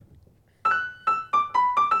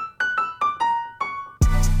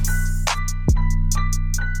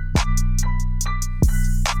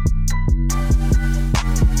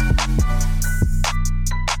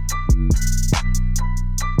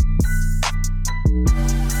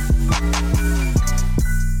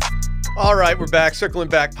All right, we're back. Circling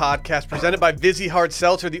Back podcast presented by Vizzy Hard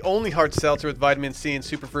Seltzer, the only hard seltzer with vitamin C and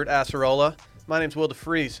superfruit acerola. My name's Will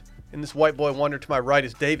DeFries, and this white boy wonder to my right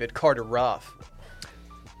is David Carter Ruff.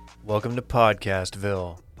 Welcome to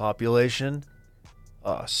Podcastville. Population,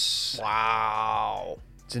 us. Wow.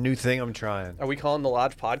 It's a new thing I'm trying. Are we calling the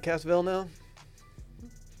lodge Podcastville now?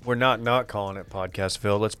 We're not calling it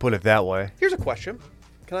Podcastville. Let's put it that way. Here's a question.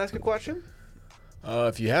 Can I ask a question?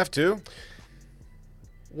 If you have to.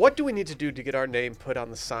 What do we need to do to get our name put on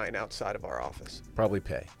the sign outside of our office? Probably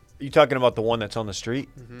pay. Are you talking about the one that's on the street?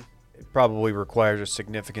 Mm-hmm. It probably requires a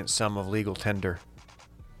significant sum of legal tender.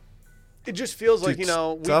 It just feels like,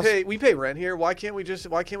 Dude, we pay rent here. Why can't we just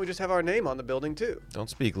have our name on the building too? Don't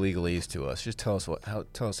speak legalese to us. Just tell us how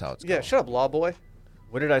it's going. Yeah, shut up, law boy.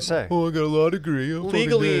 What did I say? Oh, I got a law degree.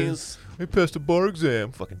 Legalese. I passed a bar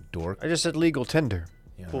exam. Fucking dork. I just said legal tender.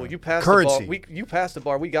 You know? Cool, you passed Currency. the bar. You passed the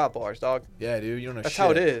bar. We got bars, dog. Yeah, dude. You don't know That's shit.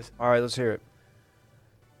 how it is. All right, let's hear it.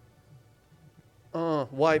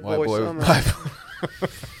 White boy summer.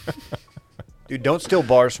 Dude, don't steal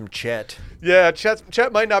bars from Chet. Yeah,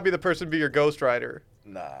 Chet might not be the person to be your ghostwriter.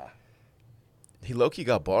 Nah. He low-key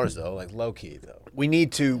got bars, though. Like, low-key, though. We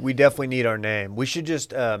definitely need our name. We should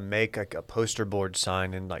just make like a poster board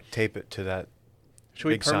sign and like tape it to that. Should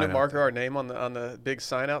we big sign permanent out marker there. our name on the big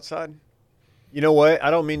sign outside? You know what? I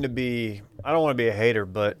don't want to be a hater,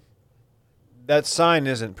 but that sign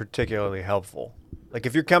isn't particularly helpful. Like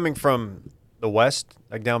if you're coming from the west,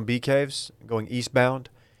 like down Bee Caves, going eastbound,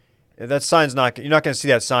 that sign's you're not going to see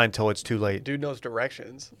that sign until it's too late. Dude knows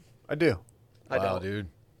directions. I do. I Wow, don't. dude.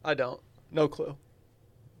 I don't. No clue.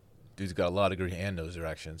 Dude's got a law degree and knows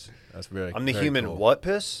directions. That's very I'm the very human cool. what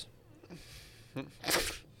piss?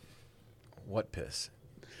 What piss?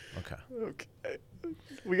 Okay. Okay.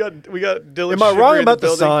 We got Dylan. Am I Shivery wrong in about the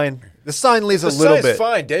building. sign? The sign leaves The a little sign's bit.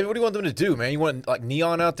 fine, David. What do you want them to do, man? You want like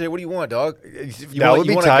neon out there? What do you want, dog? That would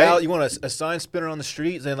be tight. You want a sign spinner on the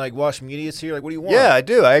streets and like wash medias here? Like, what do you want? Yeah, I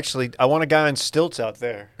do. I want a guy on stilts out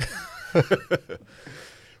there.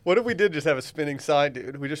 What if we did just have a spinning sign,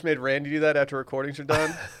 dude? We just made Randy do that after recordings are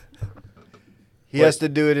done. He has to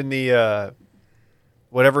do it in the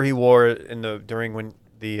whatever he wore during when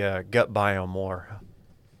the gut biome war.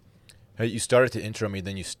 Hey, you started to intro me,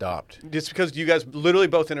 then you stopped. Just because you guys literally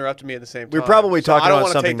both interrupted me at the same time. We're probably So I talking don't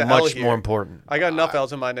about wanna take something the L much here. more important. I got enough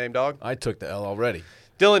L's in my name, dog. I took the L already.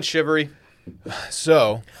 Dylan Shivery.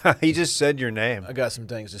 So He just said your name. I got some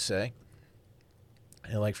things to say.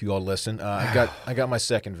 And I'd like for you all to listen. I got my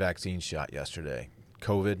second vaccine shot yesterday.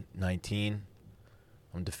 COVID-19.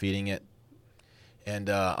 I'm defeating it. And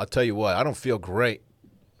I'll tell you what, I don't feel great.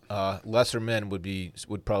 Lesser men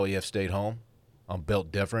would probably have stayed home. I'm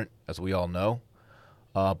built different, as we all know.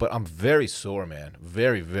 But I'm very sore, man.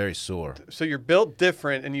 Very, very sore. So you're built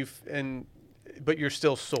different, but you're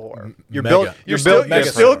still sore. You're Mega. built. You're built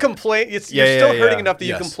still different. complain. You're Yeah, still yeah, hurting yeah. enough that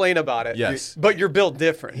you Yes. complain about it. Yes. But you're built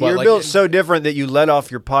different. But You're like- built so different that you let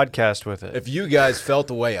off your podcast with it. If you guys felt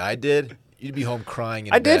the way I did, you'd be home crying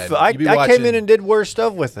in I did. bed. I You'd be came in watching- and did worse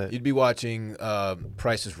stuff with it. You'd be watching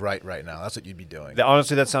Price is Right now. That's what you'd be doing.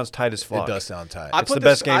 Honestly, that sounds tight as fuck. It does sound tight. I It's put the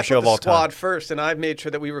best game show of all time. squad first, and I made sure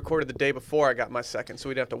that we recorded the day before I got my second, so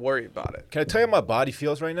we didn't have to worry about it. Can I tell you how my body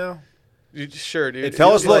feels right now? Sure, dude. It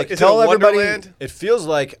feels like- is tell it a everybody- Wonderland? It feels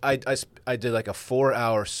like I did like a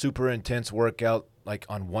 4-hour super intense workout, like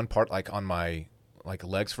on one part, like on my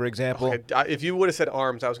legs, for example. Okay, if you would have said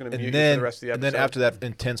arms, I was going to mute And you for then, the rest of the and episode. then after that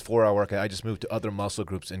intense 4-hour workout, I just moved to other muscle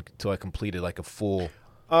groups until I completed like a full.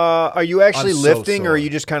 Are you actually I'm so lifting, or sore. are you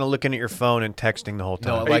just kind of looking at your phone and texting the whole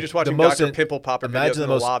time? No, Are like you just watching the most Dr. in- Pimple Popper videos imagine in the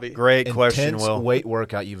the most lobby? Great question, intense Will. weight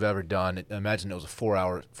workout you've ever done. Imagine it was 4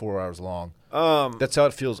 hours long. Um, That's how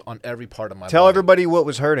it feels on every part of my tell body. everybody what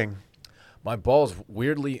was hurting. My balls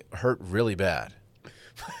weirdly hurt really bad.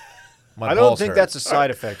 My I don't balls think hurt. that's a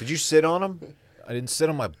side effect. Did you sit on them? I didn't sit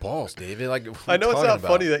on my balls, David. Like what I are know you it's talking not about?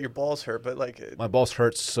 funny that your balls hurt, but like, My balls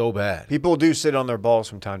hurt so bad. People do sit on their balls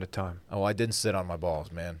from time to time. Oh, I didn't sit on my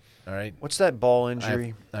balls, man. All right. What's that ball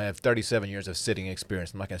injury? I have 37 years of sitting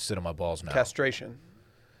experience. I'm not going to sit on my balls now. castration,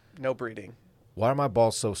 no breeding. Why are my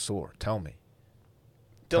balls so sore? Tell me.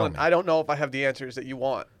 Tell Dylan, me. I don't know if I have the answers that you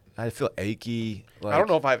want. I feel achy. Like, I don't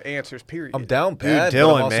know if I have answers, period. I'm down Dude, bad, but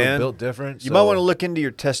Dylan, I'm also man. built different. You so might want to look into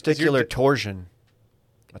your testicular di- torsion.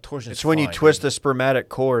 My torsion It's is when you fine, twist dude. the spermatic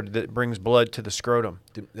cord that brings blood to the scrotum.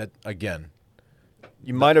 That, again,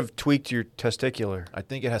 You might have tweaked your testicular. I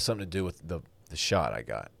think it has something to do with the shot I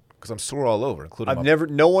got. Because I'm sore all over,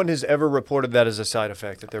 including No one has ever reported that as a side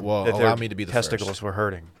effect, that their, Well, that allow their me to be the testicles first. were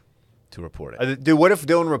hurting. to report it. Dude, what if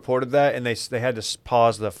Dylan reported that and they had to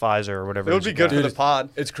pause the Pfizer or whatever? It would be good for Dude, the pod.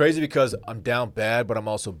 It's crazy because I'm down bad, but I'm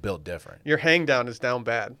also built different. Your hang down is down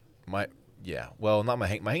bad. Well, not my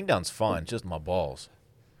hang down's fine, just my balls.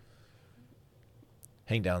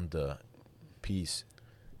 Hang down the piece.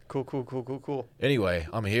 Cool. Anyway,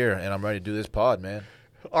 I'm here and I'm ready to do this pod, man.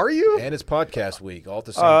 Are you? And it's podcast week all at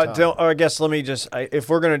the same time. I guess let me just, if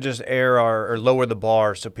we're gonna just air or lower the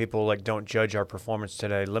bar so people like don't judge our performance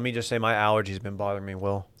today, let me just say my allergies been bothering me.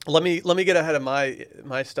 Will, Let me get ahead of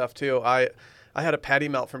my stuff too. I had a patty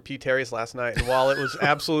melt from P. Terry's last night, and while it was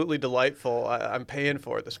absolutely delightful, I'm paying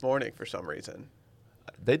for it this morning for some reason.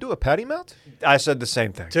 They do a patty melt? I said the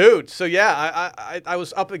same thing. Dude, so yeah, I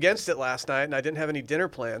was up against it last night, and I didn't have any dinner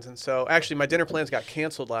plans, and so actually my dinner plans got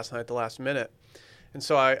canceled last night at the last minute, and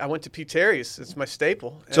so I went to P. Terry's. It's my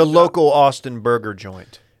staple. It's a local Austin burger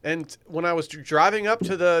joint. And when I was driving up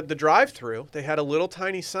to the drive-thru, they had a little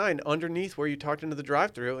tiny sign underneath where you talked into the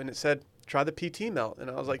drive-thru, and it said, "Try the PT melt." And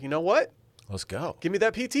I was like, you know what? Let's go. Give me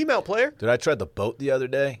that PT melt, player. Dude, I tried the boat the other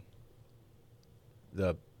day.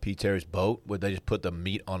 The P. Terry's boat, where they just put the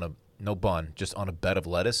meat on no bun, just on a bed of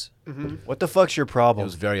lettuce. Mm-hmm. What the fuck's your It problem?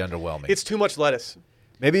 was very underwhelming. It's too much lettuce.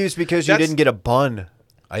 Maybe it's because you That's- didn't get a bun.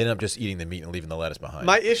 I ended up just eating the meat and leaving the lettuce behind.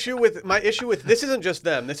 My issue with this isn't just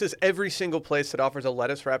them. This is every single place that offers a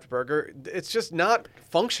lettuce wrapped burger. It's just not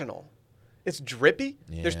functional. It's drippy.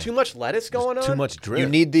 There's Yeah. too much lettuce going on. Too much drip. You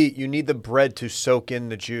need the bread to soak in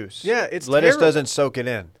the juice. Yeah, it's lettuce terrible. doesn't soak it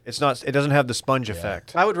in. It doesn't have the sponge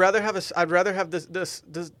effect. I'd rather have this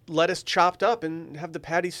lettuce chopped up and have the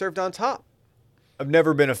patty served on top. I've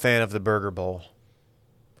never been a fan of the burger bowl.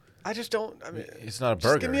 I just don't. I mean, It's not a just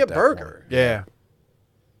burger. give me at a that burger. point. Yeah.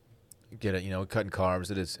 Get it, cutting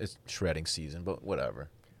carbs. It's shredding season, but whatever.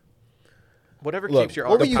 Whatever Look, keeps your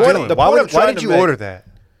What arm were you tight. doing? the Why, point I'm why trying did to you make- order that?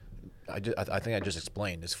 I think I just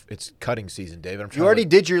explained. It's cutting season, David. I'm trying You already to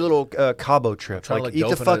did your little Cabo trip. trying to Like, look eat the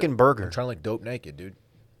dope in fucking I'm burger. trying to look dope naked, dude.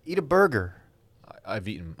 Eat a burger. I've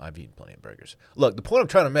eaten plenty of burgers. Look, the point I'm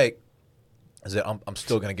trying to make is that I'm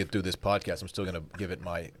still going to get through this podcast. I'm still going to give it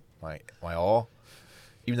my all,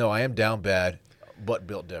 even though I am down bad, but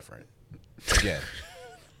built different. Again,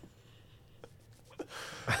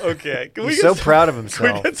 Okay. Can He's get so some- proud of Can we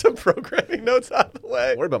himself. get some programming notes out of the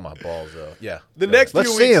way? worry about my balls though. Yeah, The go next ahead. Let's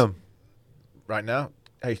few see weeks, him. right now.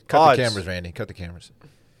 Hey, cut Odds. the cameras, Randy. Cut the cameras.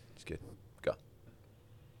 Just kidding. Go.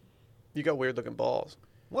 You got weird looking balls.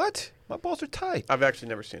 What? My balls are tight. I've actually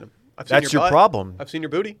never seen them. I've seen That's your butt. problem. I've seen your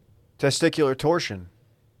booty. Testicular torsion.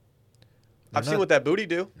 I've seen not- what that booty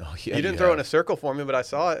do. Oh, yeah, you didn't you throw it in have. a circle for me, but I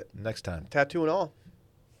saw it. Next time. Tattoo and all.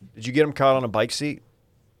 Did you get him caught on a bike seat?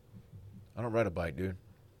 I don't ride a bike, dude.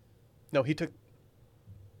 No, he took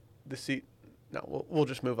the seat. No, we'll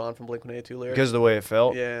just move on from Blink-182 lyrics. Because of the way it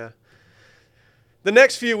felt? Yeah. The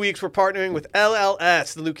next few weeks, we're partnering with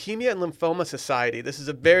LLS, the Leukemia and Lymphoma Society. This is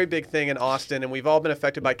a very big thing in Austin, and we've all been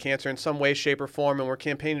affected by cancer in some way, shape, or form, and we're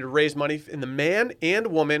campaigning to raise money in the man and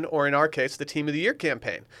woman, or in our case, the Team of the Year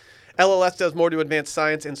campaign. LLS does more to advance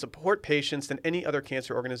science and support patients than any other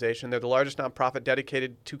cancer organization. They're the largest nonprofit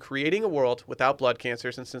dedicated to creating a world without blood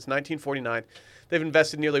cancers, and since 1949, they've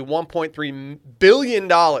invested nearly $1.3 billion in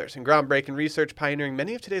groundbreaking research, pioneering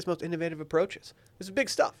many of today's most innovative approaches. This is big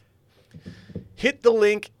stuff. Hit the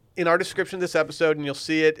link in our description of this episode, and you'll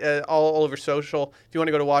see it all over social. If you want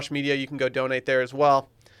to go to Wash Media, you can go donate there as well.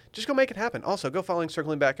 Just go make it happen. Also, go following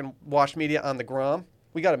Circling Back and Wash Media on the Grom.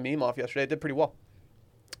 We got a meme off yesterday. It did pretty well.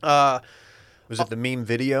 Was it the meme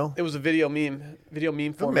video? It was a video meme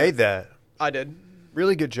Who format. made that? I did.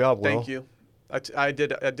 Really good job, Will. Thank you. I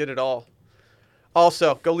did it all.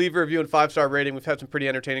 Also, go leave a review and 5-star rating. We've had some pretty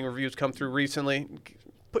entertaining reviews come through recently.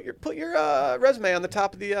 Put your resume on the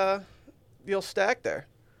top of the old stack there.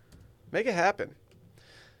 Make it happen.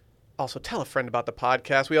 Also, tell a friend about the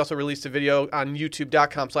podcast. We also released a video on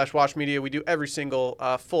youtube.com/washmedia. We do every single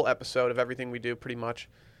full episode of everything we do pretty much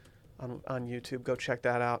on YouTube. Go check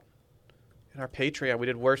that out. And our Patreon, we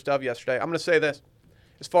did Worst Of yesterday. I'm going to say this.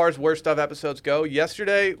 As far as Worst Of episodes go,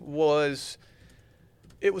 yesterday was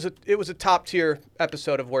a top tier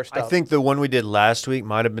episode of Worst I Of. think the one we did last week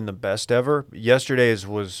might have been the best ever. Yesterday's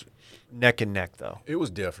was neck and neck, though. It was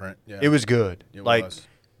different. Yeah. It was good. It like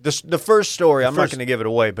was. the first story, I'm not first- going to give it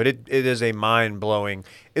away, but it is a mind-blowing.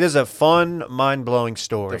 It is a fun, mind-blowing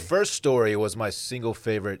story. The first story was my single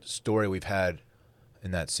favorite story we've had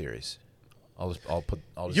in that series. I'll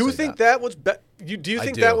just You say think that was do you I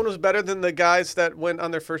think do. that one was better than the guys that went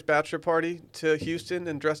on their first bachelor party to Houston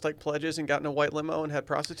and dressed like pledges and got in a white limo and had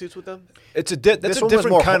prostitutes with them? It's that's This a one was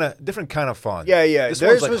more different kind of fun. Yeah, yeah. This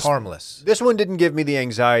Theirs one's like was- harmless. This one didn't give me the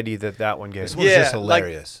anxiety that one gave. This me. one- was just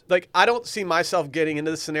hilarious. Like I don't see myself getting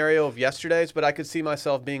into the scenario of yesterday's, but I could see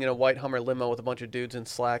myself being in a white Hummer limo with a bunch of dudes in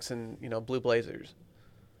slacks and blue blazers.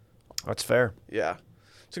 That's fair. Yeah.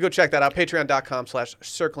 So go check that out.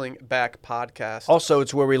 Patreon.com/circlingbackpodcast. Also,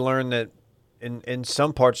 it's where we learn that in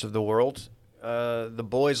some parts of the world, the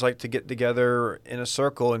boys like to get together in a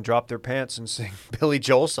circle and drop their pants and sing Billy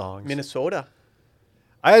Joel songs. Minnesota.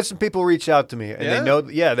 I had some people reach out to me, and Yeah? they know,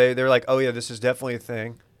 they're like, oh, yeah, this is definitely a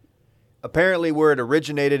thing. Apparently, where it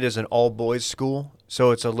originated is an all-boys school,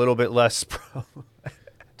 so it's a little bit less.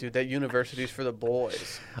 Dude, that university's for the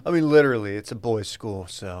boys. I mean, literally, it's a boys' school,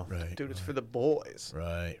 so. Right. Dude, it's for the boys.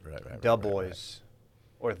 Right. The boys.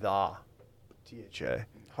 Or the. THA.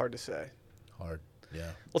 Hard to say. Hard.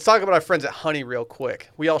 Yeah. Let's talk about our friends at Honey real quick.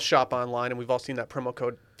 We all shop online, and we've all seen that promo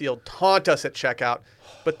code field taunt us at checkout.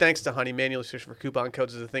 But thanks to Honey, manually searching for coupon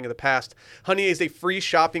codes is a thing of the past. Honey is a free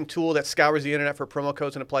shopping tool that scours the internet for promo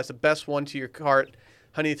codes and applies the best one to your cart.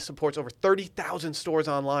 Honey supports over 30,000 stores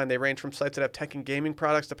online. They range from sites that have tech and gaming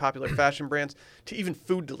products to popular fashion brands to even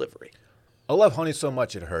food delivery. I love Honey so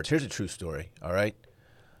much it hurts. Here's a true story, all right?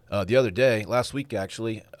 The other day, last week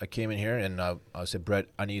actually, I came in here and I said, Brett,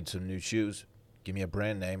 I need some new shoes. Give me a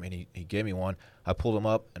brand name. And he gave me one. I pulled them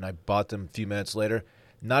up and I bought them a few minutes later.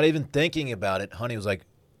 Not even thinking about it, Honey was like,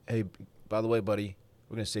 hey, by the way, buddy,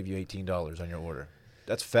 we're going to save you $18 on your order.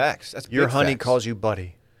 That's facts. That's Your big honey facts. calls you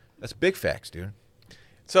buddy. That's big facts, dude.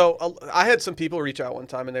 So I had some people reach out one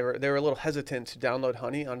time, and they were a little hesitant to download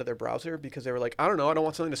Honey onto their browser because they were like, I don't know, I don't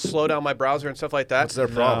want something to slow down my browser and stuff like that. What's their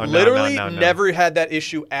problem? No. Literally never had that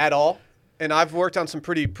issue at all, and I've worked on some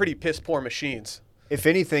pretty piss poor machines. If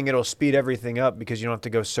anything, it'll speed everything up because you don't have to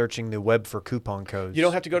go searching the web for coupon codes. You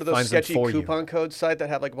don't have to go to those Finds them sketchy for you. coupon code site that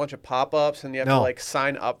have like a bunch of pop-ups, and you have to No. like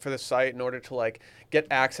sign up for the site in order to like get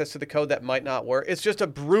access to the code that might not work. It's just a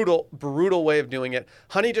brutal way of doing it.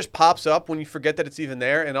 Honey just pops up when you forget that it's even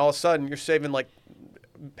there, and all of a sudden you're saving like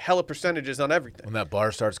hella percentages on everything. When that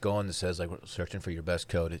bar starts going that says, like, we're searching for your best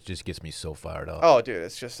code, it just gets me so fired up. Oh, dude,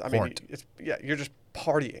 it's just, I mean, Horned. you're just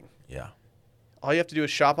partying. Yeah. All you have to do is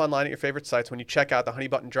shop online at your favorite sites. When you check out, the Honey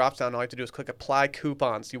button drops down. All you have to do is click Apply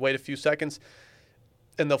Coupons. You wait a few seconds,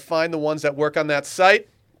 and they'll find the ones that work on that site.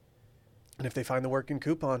 And if they find the working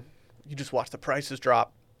coupon, you just watch the prices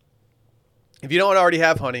drop. If you don't already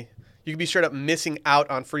have Honey, you can be straight up missing out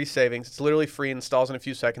on free savings. It's literally free, installs in a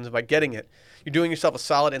few seconds, and by getting it, you're doing yourself a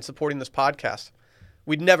solid and supporting this podcast.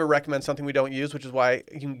 We'd never recommend something we don't use, which is why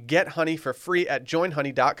you can get Honey for free at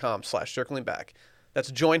joinhoney.com/circlingback. That's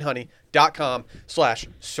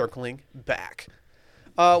joinhoney.com/circlingback.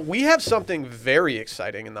 We have something very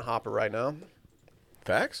exciting in the hopper right now.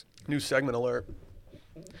 Facts? New segment alert.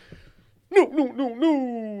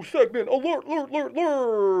 No. Segment alert.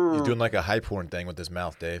 He's doing like a hype horn thing with his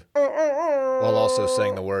mouth, Dave. While also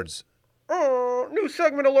saying the words. New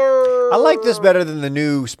segment alert. I like this better than the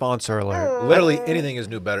new sponsor alert. Literally anything is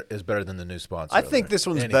better than the new sponsor. I think this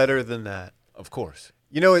one's Anything. better than that. Of course.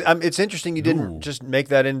 You know, it's interesting you didn't Ooh. just make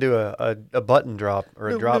that into a button drop or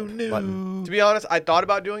a drop button. To be honest, I thought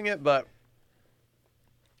about doing it, but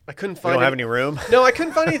I couldn't You find don't have any room? No, I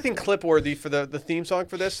couldn't find anything clip-worthy for the theme song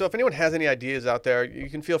for this. So if anyone has any ideas out there, you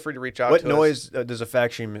can feel free to reach out What to us. noise does a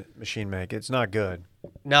fax machine make? It's not good.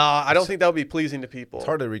 No, I don't think that would be pleasing to people. It's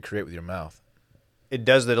hard to recreate with your mouth. It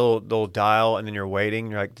does the little dial, and then you're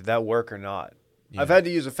waiting. You're like, did that work or not? Yeah. I've had to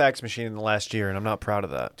use a fax machine in the last year, and I'm not proud of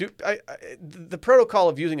that. Dude, the protocol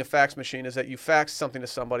of using a fax machine is that you fax something to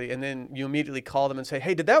somebody, and then you immediately call them and say,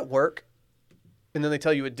 hey, did that work? And then they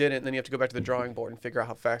tell you it didn't, and then you have to go back to the drawing board and figure out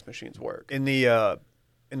how fax machines work. In the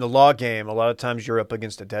law game, a lot of times you're up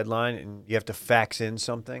against a deadline, and you have to fax in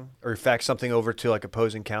something or fax something over to like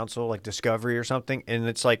opposing counsel, like Discovery or something. And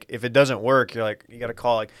it's like if it doesn't work, you're like, you got to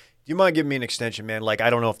call like, do you mind giving me an extension, man? Like I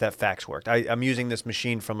don't know if that fax worked. I'm using this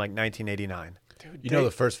machine from like 1989. Dude, You know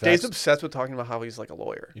the first fax. Dave's obsessed with talking about how he's like a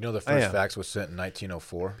lawyer. You know the first am. fax was sent in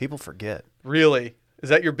 1904. People forget. Really? Is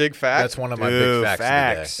that your big fact? That's one of my Dude, big facts. Of the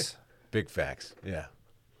facts. day. Big facts. Yeah.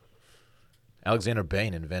 Alexander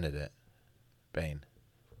Bain invented it. Bain.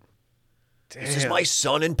 Damn. This is my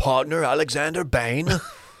son and partner, Alexander Bain.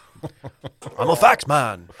 I'm a fax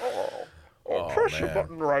man. press your man.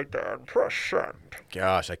 button right there and press send.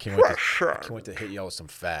 Gosh, I can't wait to hit y'all with some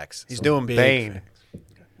facts. He's Some doing big Bane. facts.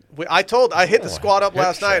 I hit the squad up heck,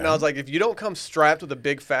 last night, and I Sam. was like, if you don't come strapped with a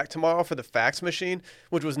big fact tomorrow for the fax machine,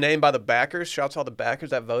 which was named by the backers, shouts to all the backers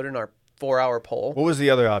that voted in our 4-hour poll. What was the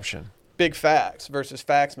other option? Big fax versus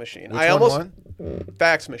fax machine. Which I one almost won?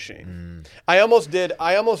 fax machine. I almost did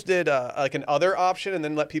like an other option and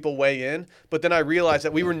then let people weigh in, but then I realized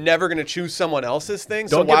that we were never going to choose someone else's thing.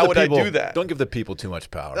 So why would I do that? Don't give the people too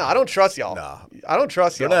much power. No, I don't trust y'all. Nah. I don't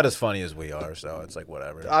trust They're y'all. not as funny as we are, so it's like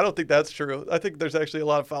whatever. I don't think that's true. I think there's actually a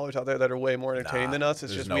lot of followers out there that are way more entertaining Nah, than us.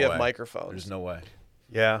 It's there's just no we have way. microphones. There's no way.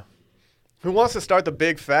 Yeah. Who wants to start the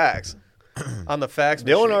big facts? on the fax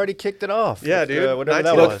machine. Dylan already kicked it off. Yeah, with, dude. whatever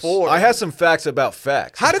that was. 1904. I had some facts about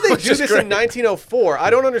facts. How did they which do is this great. in 1904? I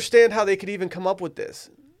don't understand how they could even come up with this.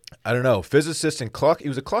 I don't know. Physicist and clock. He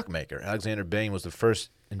was a clockmaker. Alexander Bain was the first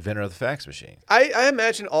inventor of the fax machine. I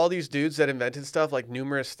imagine all these dudes that invented stuff, like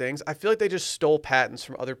numerous things, I feel like they just stole patents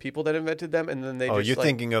from other people that invented them, and then they Oh, just you're like,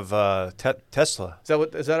 thinking of Tesla.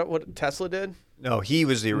 is that what Tesla did? No, he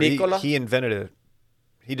was the Nikola? he invented it.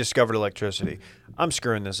 He discovered electricity. I'm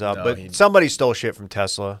screwing this up, No, but somebody stole shit from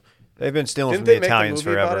Tesla. They've been stealing Didn't from they the make Italians a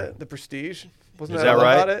movie about forever. it? The Prestige? Wasn't Is that that all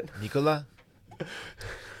right? about it? Nicola?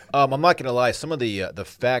 I'm not gonna lie. Some of the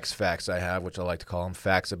facts I have, which I like to call them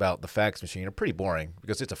facts about the fax machine, are pretty boring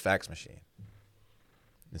because it's a fax machine.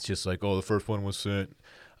 It's just like, oh, the first one was sent.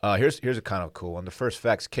 Here's a kind of cool one. The first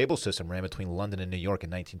fax cable system ran between London and New York in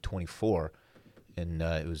 1924, and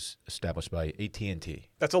it was established by AT&T.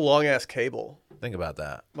 That's a long ass cable. Think about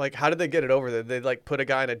that. Like, how did they get it over there? They like put a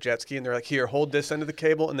guy in a jet ski and they're like, here, hold this end of the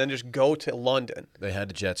cable, and then just go to London. They had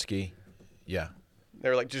a jet ski. Yeah. They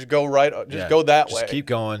were like, just go right, just Yeah. go that Just way. keep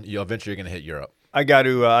going. Eventually, you're gonna hit Europe. I got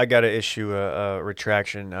to issue a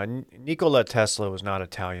retraction. Nikola Tesla was not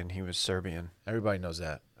Italian. He was Serbian. Everybody knows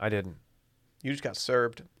that. I didn't. You just got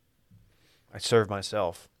served. I served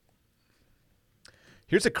myself.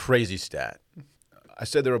 Here's a crazy stat. I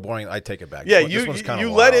said they were boring. I take it back. Yeah, This one's kinda you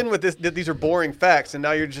wild. let in with this that these are boring facts, and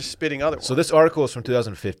now you're just spitting other ones. So this article is from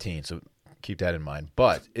 2015. So keep that in mind.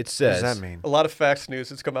 But it What says does that mean? a lot of facts news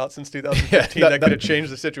has come out since 2015 that could have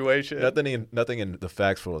changed the situation. nothing in the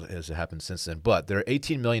fax world has happened since then. But there are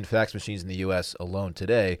 18 million fax machines in the U.S. alone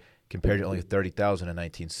today, compared to only 30,000 in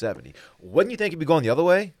 1970. Wouldn't you think it'd be going the other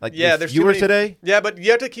way? Like, Yeah, if there's you too were many- today. Yeah, but you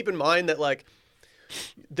have to keep in mind that like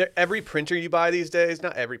every printer you buy these days,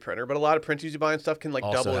 not every printer, but a lot of printers you buy and stuff can like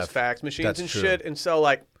Also double as have- fax machines that's and true. shit. And so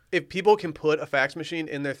like if people can put a fax machine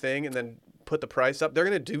in their thing and then put the price up, they're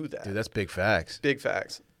gonna do that. Dude, that's big fax. Big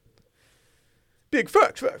facts. Big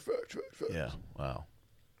facts. Yeah. Wow.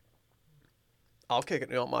 I'll kick it.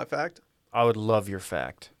 You know my fact? I would love your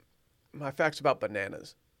fact. My fact's about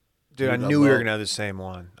bananas. Dude, I Dude, I knew we were love- going to have the same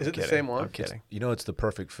one. Is I'm it the kidding. same one? I'm kidding. You know, it's the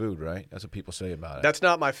perfect food, right? That's what people say about it. That's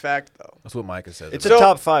not my fact though. That's what Micah says. It's about a So,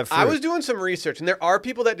 top 5 fruit. I was doing some research, and there are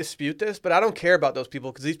people that dispute this, but I don't care about those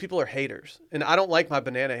people because these people are haters, and I don't like my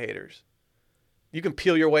banana haters. You can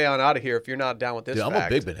peel your way on out of here if you're not down with it. this. Dude, I'm a fact.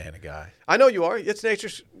 big banana guy. I know you are. It's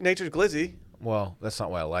nature's glizzy. Well, that's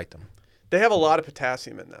not why I like them. They have a lot of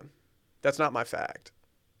potassium in them. That's not my fact.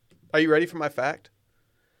 Are you ready for my fact?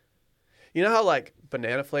 You know how like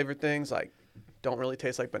banana flavored things like don't really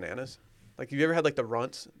taste like bananas? Like have you ever had like the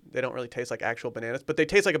runts? They don't really taste like actual bananas, but they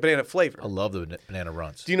taste like a banana flavor. I love the banana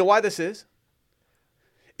runts. Do you know why this is?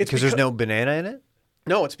 It's because there's no banana in it?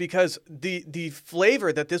 No, it's because the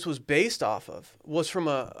flavor that this was based off of was from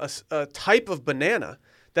a type of banana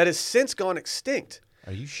that has since gone extinct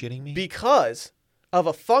Are you shitting me? because of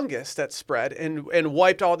a fungus that spread and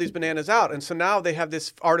wiped all these bananas out. And so now they have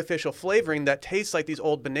this artificial flavoring that tastes like these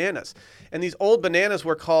old bananas. And these old bananas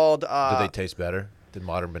were called... Do they taste better than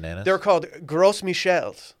modern bananas? They were called Gros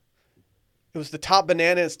Michels. It was the top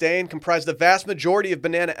banana in its day and comprised the vast majority of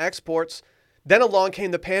banana exports. Then along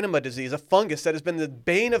came the Panama disease, a fungus that has been the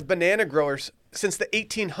bane of banana growers since the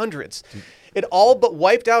 1800s. It all but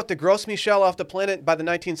wiped out the Gros Michel off the planet by the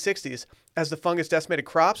 1960s as the fungus decimated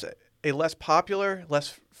crops. A less popular,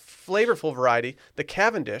 less flavorful variety, the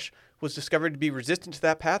Cavendish, was discovered to be resistant to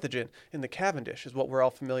that pathogen, and the Cavendish is what we're all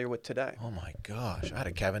familiar with today. Oh my gosh! I had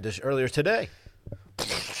a Cavendish earlier today.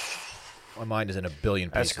 My mind is in a billion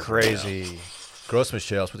That's pieces. right now. crazy. Gross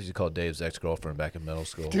Michelle, that's what you called Dave's ex-girlfriend back in middle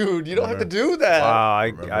school. Dude, you don't have to Remember? do that. Wow,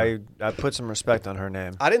 Remember. I put some respect on her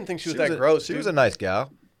name. I didn't think she was that gross. She dude. was a nice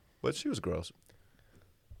gal, but she was gross.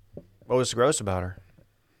 What was gross about her?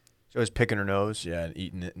 She was picking her nose, Yeah, and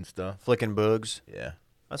eating it and stuff. flicking boogs. Yeah.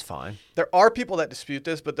 That's fine. There are people that dispute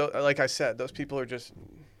this, but like I said, those people are just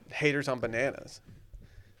haters on bananas.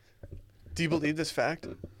 Do you believe this fact?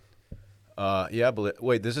 Yeah, but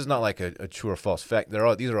wait, this is not like a true or false fact.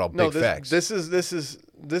 These are all No, big facts. this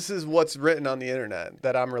is what's written on the internet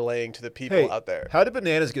that I'm relaying to the people out there. How did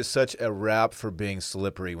bananas get such a rap for being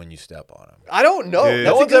slippery when you step on them? I don't know. Dude. That's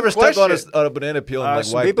No a one's good ever stepped on question. on a banana peel and like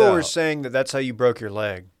Some wiped people out. were saying that that's how you broke your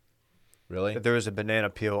leg. Really? That there was a banana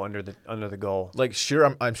peel under the goal. Like,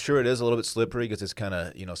 sure, I'm sure it is a little bit slippery because it's kind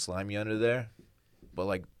of slimy under there, but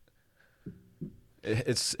like,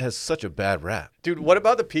 it has such a bad rap. Dude, what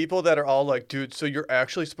about the people that are all like, dude, so you're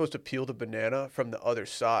actually supposed to peel the banana from the other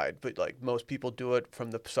side, but like most people do it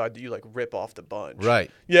from the side that you like rip off the bunch. Right.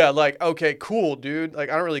 Yeah, like, okay, cool, dude. Like,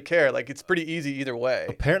 I don't really care. Like, it's pretty easy either way.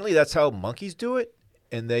 Apparently, that's how monkeys do it,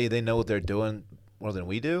 and they know what they're doing more than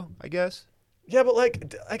we do, I guess. Yeah, but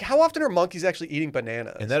like, how often are monkeys actually eating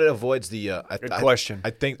bananas? And that avoids the. Good question. I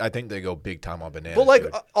think they go big time on bananas. But like,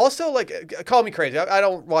 dude. also like, call me crazy. I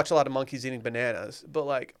don't watch a lot of monkeys eating bananas, but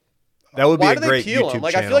like, That would be why a do great they peel YouTube them?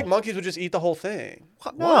 Like, channel. I feel like monkeys would just eat the whole thing.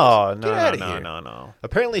 What? No, What? no, Get outta no, here. no.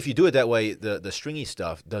 Apparently, if you do it that way, the stringy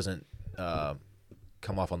stuff doesn't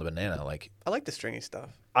come off on the banana. Like, I like the stringy stuff.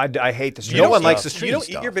 I hate the No stringy one likes stuff. the stringy You don't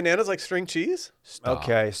stuff. eat your bananas like string cheese? stop.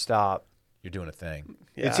 Okay, stop. You're doing a thing.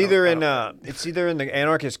 Yeah, It's I either don't- in I don't- it's either in the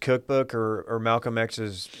Anarchist Cookbook or Malcolm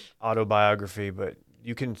X's autobiography, but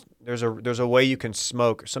you can there's a way you can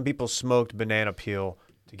smoke. Some people smoked banana peel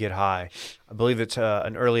to get high. I believe it's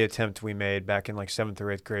an early attempt we made back in like 7th or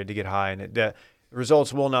 8th grade to get high, and the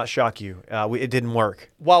results will not shock you. It didn't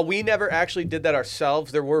work. While we never actually did that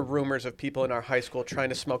ourselves, there were rumors of people in our high school trying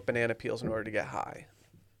to smoke banana peels in order to get high.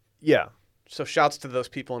 Yeah. So shouts to those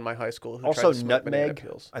people in my high school who Also tried to smoke banana nutmeg.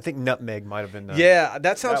 peels. I think nutmeg might have been the Yeah,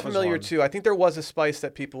 that sounds that was familiar one. too. I think there was a spice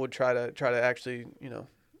that people would try to actually, In hoop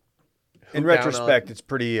down retrospect, on. it's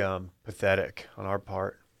pretty pathetic on our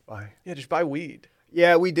part. Yeah, just buy weed.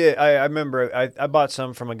 Yeah, we did. I remember I bought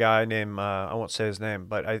some from a guy named, I won't say his name,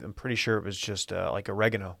 but I'm pretty sure it was just like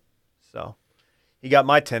oregano. So he got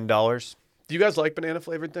my $10. Do you guys like banana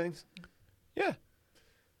flavored things? Yeah.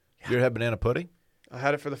 You ever had banana pudding? I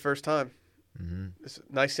had it for the first time. Mm-hmm. This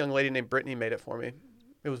nice young lady named Brittany made it for me.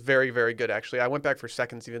 It was very, very good, actually. I went back for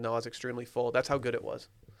seconds, even though I was extremely full. That's how good it was.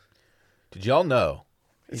 Did y'all know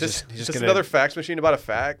Is He's this, just- he's is just this gonna- another fax machine about a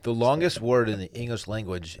fact? the longest word in the English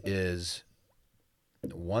language is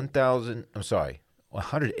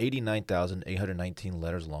 189,819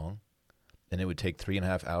 letters long, and it would take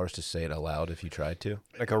 3.5 hours to say it aloud if you tried to?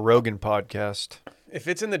 Like a Rogan podcast. If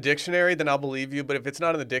it's in the dictionary, then I'll believe you. But if it's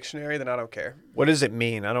not in the dictionary, then I don't care. What does it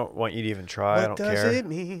mean? I don't want you to even try. I don't care.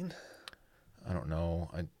 mean? I don't know.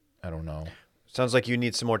 I don't know. Sounds like you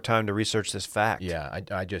need some more time to research this fact. Yeah,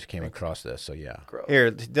 I just came across this, so yeah. Gross. Here,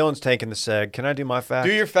 Dylan's taking the seg. Can I do my fact?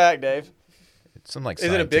 Do your fact, Dave. It's some like Is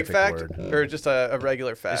it a big scientific fact word. or just a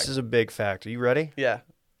regular fact? This is a big fact. Are you ready? Yeah.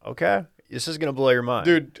 Okay. This is going to blow your mind.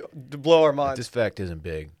 Dude, to blow our minds. This fact isn't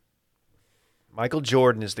big. Michael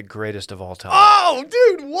Jordan is the greatest of all time. Oh,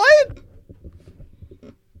 dude, what?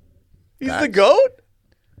 He's the Facts. GOAT?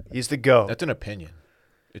 He's the GOAT. That's an opinion.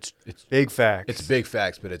 It's Big fact. it's big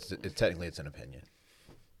facts, but it's technically it's an opinion.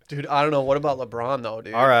 Dude, I don't know. What about LeBron, though,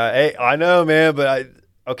 dude? All right. Hey, I know, man, but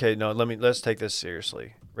okay, no, let's take this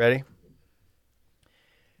seriously. Ready?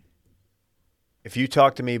 If you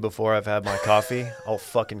talk to me before I've had my coffee, I'll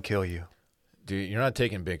fucking kill you. Dude, you're not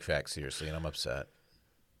taking big facts seriously, and I'm upset.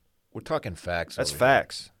 We're talking facts. That's over here.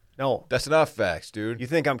 facts. No, That's not facts, dude. you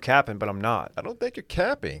think I'm capping, but I'm not. I don't think you're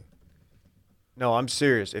capping. No, I'm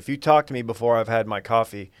serious. If you talk to me before I've had my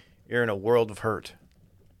coffee, you're in a world of hurt.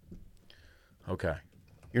 Okay.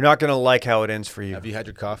 You're not going to like how it ends for you. Have you had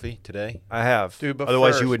your coffee today? I have. Dude, but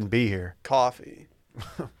Otherwise, first- you wouldn't be here. Coffee.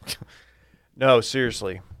 No,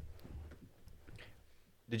 seriously.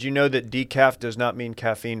 Did you know that decaf does not mean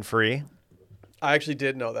caffeine free? I actually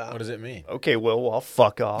did know that. What does it mean? Okay, well, I'll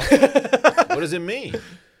fuck off. What does it mean?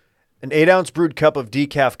 An 8-ounce brewed cup of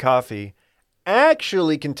decaf coffee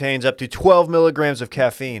actually contains up to 12 milligrams of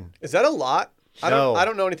caffeine. Is that a lot? I No.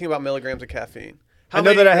 don't know anything about milligrams of caffeine. How I know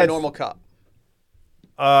many that I in a had- normal cup?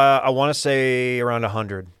 I want to say around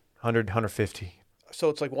 150. So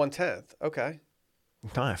it's like 1/10. Okay.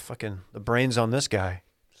 Nah, fucking the brains on this guy.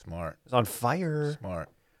 Smart. It's on fire. Smart.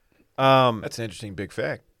 Um, That's an interesting big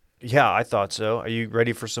fact. yeah, I thought so. Are you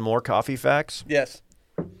ready for some more coffee facts? Yes.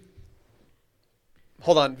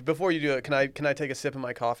 Hold on. Before you do it, can I take a sip of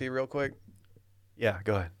my coffee real quick? Yeah,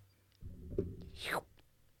 go ahead.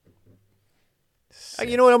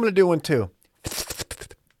 You know what? I'm going to do one too.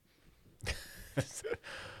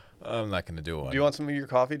 I'm not going to do one. Do you want some of your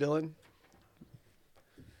coffee, Dylan?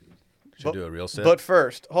 Should I do a real sip? But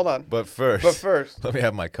first, hold on. But first. But first. Let me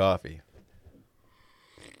have my coffee.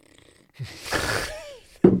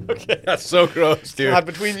 That's so gross, dude. God,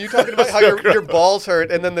 between you talking about how your balls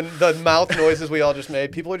hurt and then the mouth noises we all just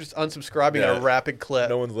made, people are just unsubscribing at Yeah. a rapid clip.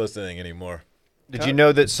 No one's listening anymore. Did you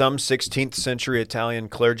know that some 16th century Italian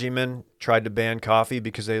clergymen tried to ban coffee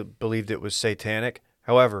because they believed it was satanic?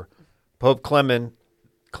 However, Pope Clement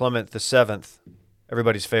VII,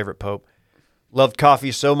 everybody's favorite pope, loved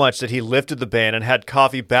coffee so much that he lifted the ban and had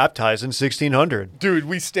coffee baptized in 1600. Dude,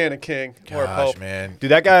 we stand a king or a Gosh, pope. man.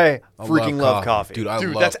 Dude, that guy I freaking loved coffee. Dude, I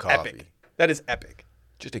Dude, love that's coffee. epic. That is epic.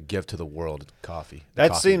 Just a gift to the world, coffee. The that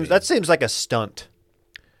coffee seems bean. that seems like a stunt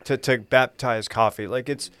to baptize coffee. Like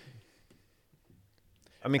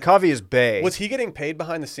I mean, coffee is bae. Was he getting paid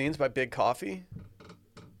behind the scenes by Big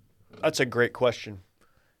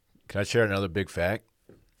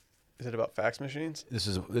Is it about fax machines? This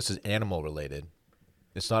is animal related.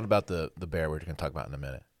 It's not about the bear we're going to talk about in a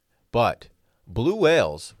minute. But blue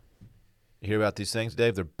whales, you hear about these things,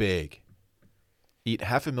 Dave? They're big. Eat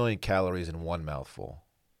 500,000 calories in one mouthful.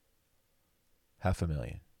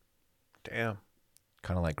 500,000. Damn.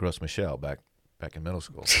 Kind of like Gross Michelle back in middle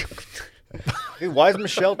school. Dude, why is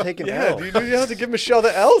Michelle taking L? dude, you have to give Michelle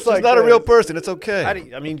the L's. She's not a real person. It's okay. How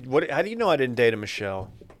do you know I didn't date a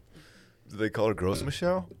Michelle? Do they call her Gross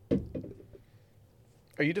Michelle?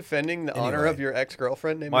 Are you defending the honor Anyway. of your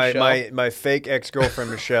ex-girlfriend named Michelle? My fake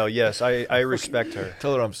ex-girlfriend Michelle. Yes, I respect her.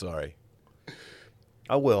 Tell her I'm sorry.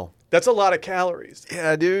 I will. That's a lot of calories.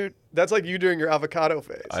 Yeah, dude. That's like you during your avocado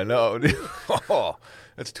phase. I know, dude. Oh,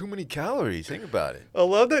 that's too many calories. Think about it. I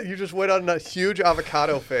love that you just went on a huge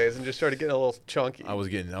avocado phase and just started getting a little chunky. I was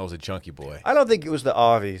a chunky boy. I don't think it was the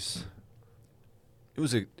Avies. It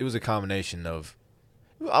was a combination of.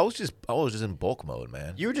 I was just in bulk mode,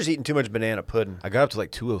 man. You were just eating too much banana pudding. I got up to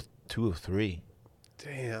like 203.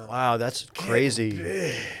 Damn. Wow, that's crazy.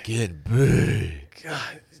 Get big.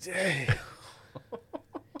 God dang.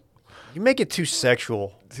 You make it too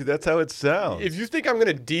sexual. See, that's how it sounds. If you think I'm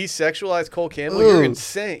going to desexualize Cole Campbell, you're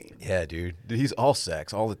insane. Yeah, dude. He's all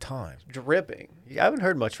sex all the time. Dripping. I haven't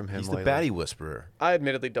heard much from him He's lately. the baddie whisperer. I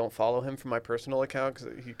admittedly don't follow him from my personal account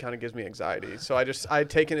because he kind of gives me anxiety. So I had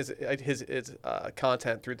taken his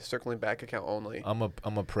content through the Circling Back account only. I'm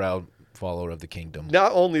a proud follower of the kingdom.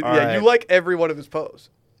 Not only, All yeah, right. you like every one of his posts.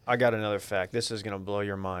 I got another fact. This is going to blow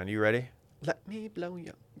your mind. You ready? Let me blow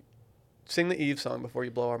you. Sing the Eve song before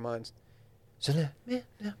you blow our minds.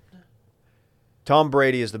 Tom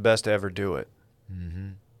Brady is the best to ever do it.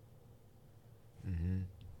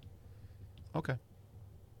 Okay.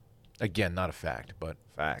 Again, not a fact, but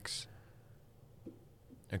Facts.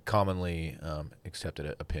 a commonly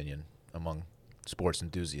accepted opinion among sports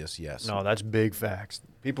enthusiasts. Yes. No, that's big facts.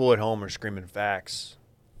 People at home are screaming facts.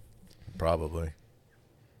 Probably.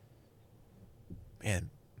 Man,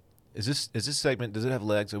 is this segment? Does it have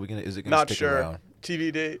legs? Is it gonna Not stick sure. around?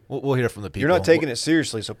 TBD. We'll hear from the people. You're not taking it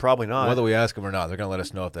seriously, so probably not. Whether we ask them or not, they're gonna let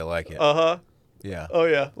us know if they like it. Uh-huh. Yeah. Oh,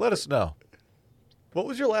 yeah. Let us know. What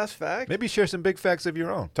was your last fact? Maybe share some big facts of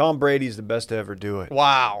your own. Tom Brady's the best to ever do it.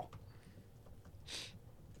 Wow.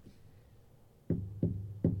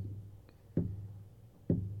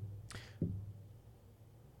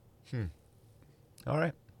 All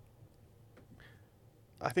right.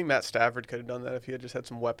 I think Matt Stafford could have done that if he had just had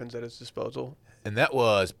some weapons at his disposal. And that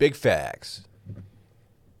was big facts.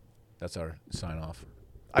 That's our sign off.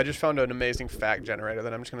 I just found an amazing fact generator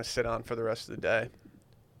that I'm just going to sit on for the rest of the day.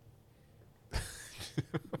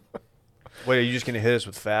 Wait, are you just going to hit us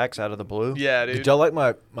with facts out of the blue? Yeah, dude. Did y'all like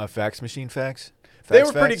my fax machine facts? They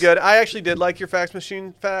Fax were pretty facts? good. I actually did like your fax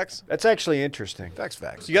machine facts. That's actually interesting.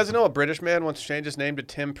 Facts. You guys know a British man once changed his name to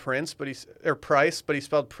Tim Price, but he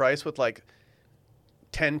spelled Price with like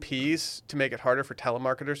 10 P's to make it harder for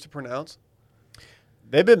telemarketers to pronounce.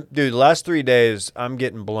 Dude, the last 3 days, I'm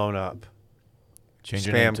getting blown up. Change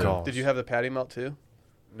your Spam name to- call. Did you have the patty melt too?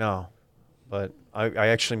 No, but I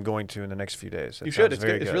actually am going to in the next few days. It You should. sounds It's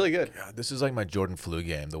very good. It's really good. God, this is like my Jordan flu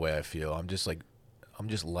game. The way I feel, I'm just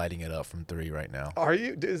lighting it up from 3 right now. Are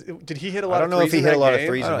you? Did he hit a I lot don't of know if threes he in hit a that lot of game?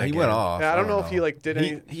 threes. I don't know, he went off. Yeah, I don't know if he like did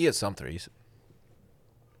any. He hit some threes.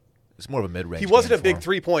 It's more of a mid-range. He wasn't game a big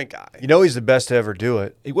for him. 3-point guy. You know he's the best to ever do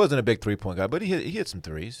it. He wasn't a big 3-point guy, but he hit some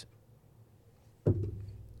threes.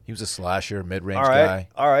 He was a slasher, mid-range guy.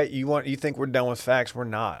 All right. You think we're done with facts? We're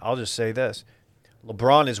not. I'll just say this: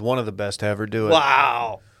 LeBron is one of the best to ever do it.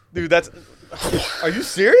 Wow, dude, that's. Are you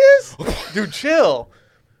serious? Dude, chill.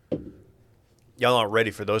 Y'all aren't ready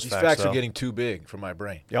for those These facts. facts though. are getting too big for my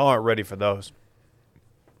brain. Y'all aren't ready for those.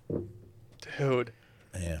 Dude,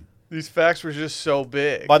 Man. these facts were just so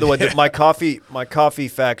big. By the way, my coffee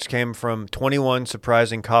facts came from 21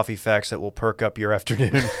 surprising coffee facts that will perk up your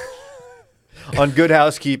afternoon. On Good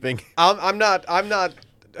Housekeeping. I'm not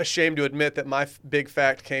ashamed to admit that my big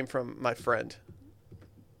fact came from my friend.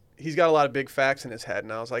 He's got a lot of big facts in his head,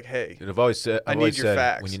 and I was like, hey, Dude, I've always said, I need your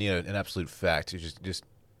facts. when you need an absolute fact, you just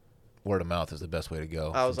word of mouth is the best way to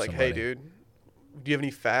go. I was from like, hey, somebody. dude, do you have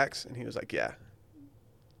any facts? And he was like, yeah.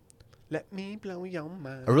 Let me blow your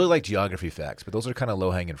mind. I really like geography facts, but those are kind of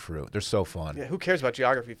low-hanging fruit. They're so fun. Yeah, who cares about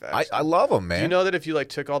geography facts? I love them, man. Do you know that if you like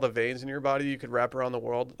took all the veins in your body, you could wrap around the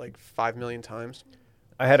world like 5 million times?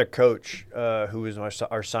 I had a coach who was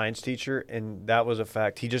our science teacher, and that was a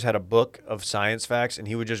fact. He just had a book of science facts, and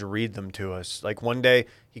he would just read them to us. Like one day,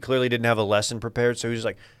 he clearly didn't have a lesson prepared, so he was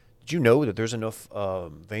like, did you know that there's enough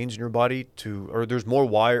veins in your body or there's more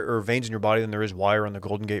wire or veins in your body than there is wire on the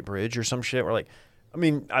Golden Gate Bridge or some shit? We're like, I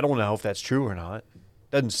mean, I don't know if that's true or not.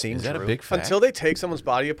 Doesn't seem Is that true. a big fact? Until they take someone's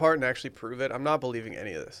body apart and actually prove it, I'm not believing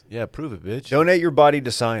any of this. Yeah, prove it, bitch. Donate your body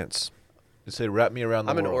to science. Just say, wrap me around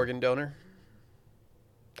the I'm world. an organ donor.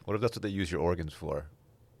 What if that's what they use your organs for?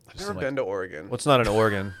 I've never been to Oregon. What's not an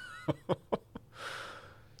organ?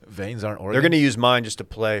 Veins aren't organs? They're going to use mine just to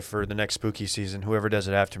play for the next spooky season. Whoever does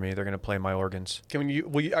it after me, they're going to play my organs. Are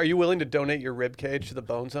you willing to donate your rib cage to the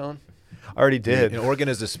Bone Zone? I already did. An organ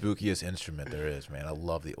is the spookiest instrument there is, man. I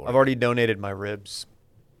love the organ. I've already donated my ribs.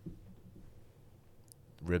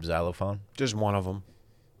 Rib xylophone? Just one of them.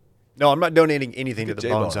 No, I'm not donating anything to Look the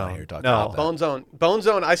at Bone J-Bone out Zone. here talking No. about that. Bone Zone. Bone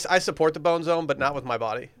Zone. I support the Bone Zone, but not with my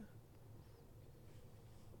body.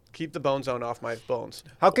 Keep the Bone Zone off my bones.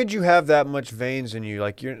 How could you have that much veins in you?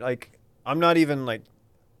 Like you're like, I'm not even like.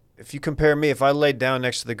 If you compare me, if I laid down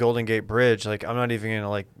next to the Golden Gate Bridge, like I'm not even gonna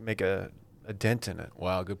like make a dent in it.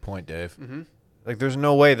 Wow, good point, Dave. Mm-hmm. Like there's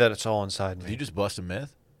no way that it's all inside Did me. you just bust a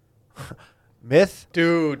myth? Myth?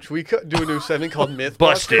 Dude, should we do a new segment called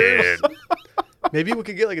Mythbusters? Busted. Maybe we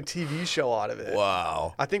could get like a TV show out of it.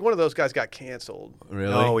 Wow. I think one of those guys got canceled.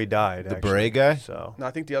 Really? No, he died. The actually. Bray guy? So No,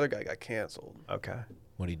 I think the other guy got canceled. okay.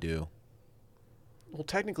 What'd he do? Well,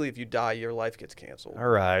 technically, if you die, your life gets canceled. All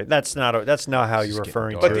right. That's not how Just you're getting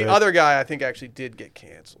referring dark. to But it. the other guy, I think, actually did get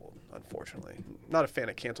canceled, unfortunately. Not a fan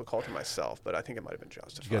of cancel culture myself, but I think it might have been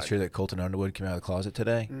justified. Did you guys hear that Colton Underwood came out of the closet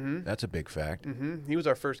today? Mhm. That's a big fact. He was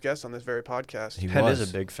our first guest on this very podcast. He That was. is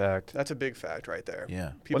a big fact. That's a big fact right there.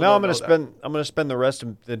 Yeah. People Well, now don't I'm know gonna spend the rest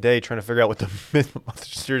of the day trying to figure out what the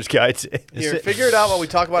Mythbusters guide is. that. Here, it- figure it out while we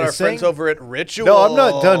talk about is our friends saying- over at Ritual. No, I'm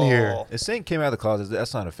not done here. If saying came out of the closet,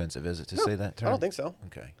 that's not offensive, is it, to say that term? I don't think so.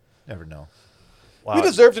 Okay. Never know. Wow. We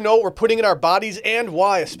deserve to know what we're putting in our bodies and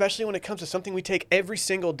why, especially when it comes to something we take every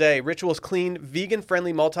single day. Ritual's clean,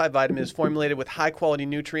 vegan-friendly multivitamin is formulated with high-quality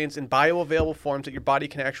nutrients in bioavailable forms that your body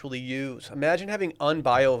can actually use. Imagine having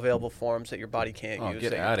unbioavailable forms that your body can't Oh, use.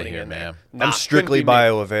 get that you're outta putting here, in there. man. Nah, I'm strictly couldn't be me.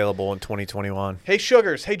 bioavailable in 2021. Hey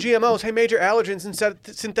sugars, hey GMOs, hey major allergens and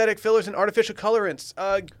synthetic fillers and artificial colorants.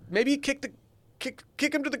 Maybe kick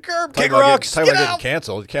him to the curb. Kick Kick rocks. Talking Get about getting out.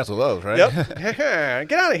 canceled. Cancel those, right? Yep.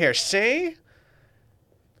 Get out of here, see?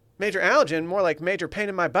 Major allergen, more like major pain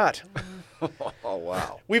in my butt. Oh,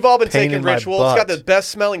 wow. We've all been Pain taking in my Ritual. It's got butt. the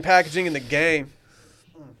best smelling packaging in the game.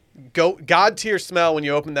 God tier smell when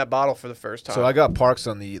you open that bottle for the first time. So I got Parks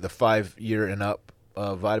on the 5-year and up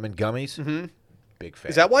vitamin gummies. Mm-hmm. Big fan.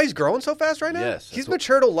 Is that why he's growing so fast right now? Yes, He's that's what-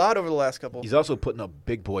 matured a lot over the last couple. He's also putting up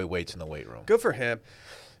big boy weights in the weight room. Good for him.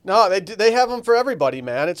 No, they have them for everybody,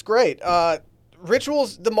 man. It's great.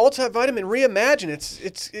 Rituals, the multivitamin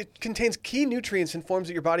Reimagine. It contains key nutrients in forms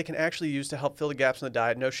that your body can actually use to help fill the gaps in the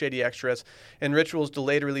diet. No shady extras. And Rituals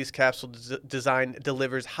delayed release capsule design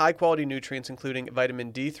delivers high quality nutrients, including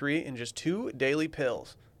vitamin D3 in just 2 daily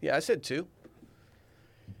pills. Yeah, I said 2.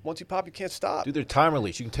 Once you pop, you can't stop. Dude, they're time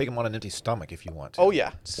release. You can take them on an empty stomach if you want to. Oh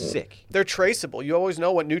yeah. Sick. They're traceable. You always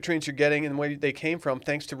know what nutrients you're getting and where they came from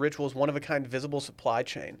thanks to Ritual's one-of-a-kind visible supply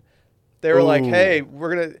chain. They were like, Ooh. hey, we're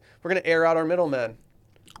gonna air out our middlemen.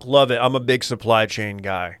 Love it. I'm a big supply chain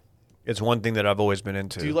guy. It's one thing that I've always been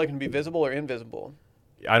into. Do you like them to be visible or invisible?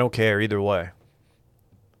 I don't care either way.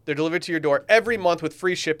 They're delivered to your door every month with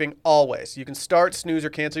free shipping, always. You can start, snooze, or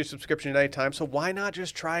cancel your subscription at any time, so why not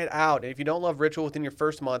just try it out? And if you don't love Ritual within your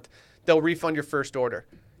first month, they'll refund your first order.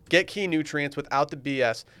 Get key nutrients without the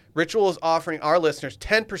BS. Ritual is offering our listeners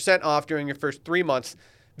 10% off during your first 3 months.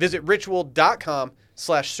 Visit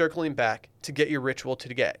ritual.com/circlingback to get your Ritual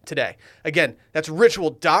today. Again, that's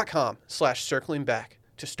ritual.com/circlingback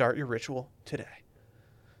to start your Ritual today.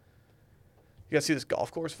 You guys see this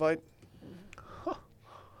golf course fight?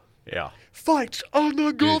 Yeah. Fights on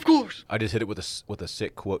the golf course. I just hit it with a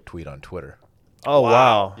sick quote tweet on Twitter. Oh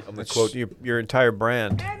wow. I'm the That's quote- your entire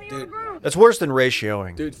brand. Dude, That's worse than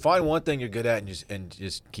ratioing. dude, find one thing you're good at and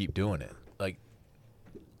just keep doing it. Like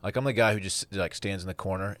I'm the guy who just like stands in the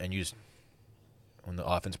corner and you just when the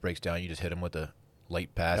offense breaks down, you just hit him with a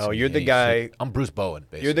late pass. No, and you're he- the he's guy- sick. I'm Bruce Bowen,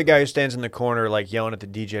 basically. You're the guy who stands in the corner like yelling at the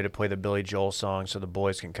DJ to play the Billy Joel song so the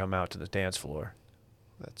boys can come out to the dance floor.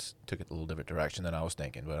 That's took it a little different direction than I was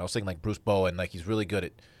thinking, but I was thinking like Bruce Bowen, like he's really good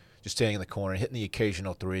at just standing in the corner, hitting the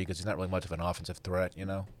occasional three because he's not really much of an offensive threat, you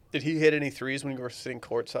know. Did he hit any threes when you were sitting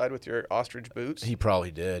courtside with your ostrich boots? He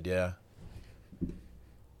probably did, yeah.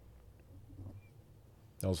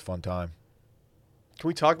 That was a fun time. Can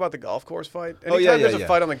we talk about the golf course fight? Oh, Anytime yeah, there's yeah. a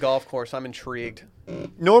fight on the golf course, I'm intrigued.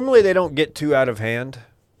 Normally they don't get too out of hand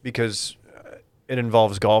because it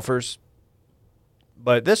involves golfers.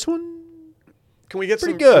 But this one, Can we get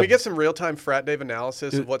Pretty some? good. Can we get some real-time frat Dave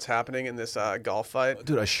analysis Dude. of what's happening in this golf fight?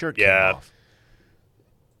 Dude, a shirt Yeah. came off.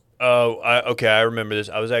 okay, I remember this.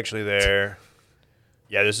 I was actually there.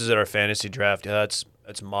 Yeah, this is at our fantasy draft. Yeah,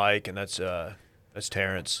 That's Mike, and that's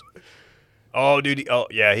Terrence. Oh, dude! He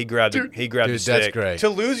grabbed the stick. That's great. To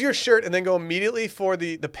lose your shirt and then go immediately for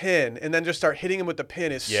the pin and then just start hitting him with the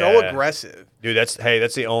pin is so aggressive. Dude, that's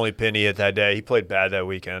the only pin he hit that day. He played bad that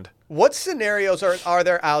weekend. What scenarios are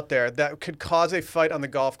there out there that could cause a fight on the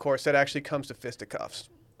golf course that actually comes to fisticuffs?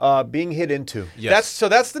 Being hit into. Yes.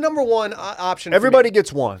 That's the number one option. Everybody for me.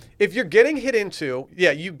 gets one. If you're getting hit into,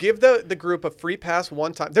 you give the group a free pass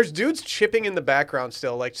one time. There's dudes chipping in the background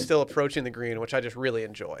still approaching the green, which I just really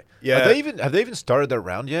enjoy. Yeah. Have they even started that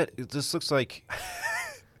round yet? This looks like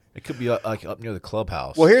it could be up near the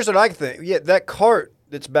clubhouse. Well, here's what I think. Yeah, that cart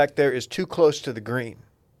that's back there is too close to the green.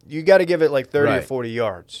 You got to give it like 30 or 40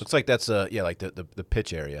 yards. Looks like that's like the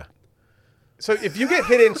pitch area. So if you get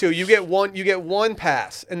hit into, you get one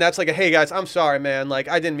pass, and that's like hey guys, I'm sorry, man. Like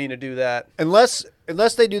I didn't mean to do that. Unless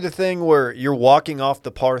they do the thing where you're walking off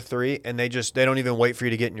the par 3 and they don't even wait for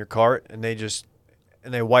you to get in your cart and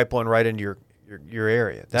they wipe one right into your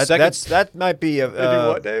area. That might be a. They do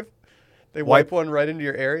what, Dave? They wipe one right into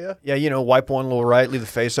your area? Yeah, wipe one a little right, leave the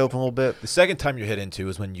face open a little bit. The second time you're hit into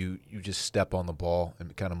is when you just step on the ball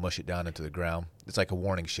and kind of mush it down into the ground. It's like a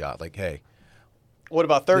warning shot. Like, hey. What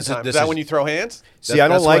about third time? Is that when you throw hands? See, I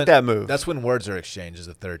don't like that move. That's when words are exchanged is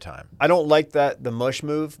the third time. I don't like the mush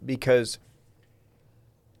move because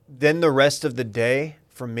then the rest of the day,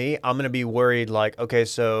 for me, I'm going to be worried like, okay,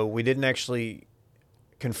 so we didn't actually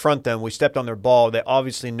confront them. We stepped on their ball. They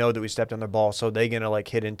obviously know that we stepped on their ball, so they're going to like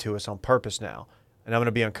hit into us on purpose now. And I'm going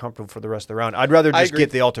to be uncomfortable for the rest of the round. I'd rather just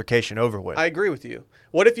get the altercation over with. I agree with you.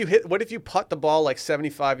 What if you putt the ball like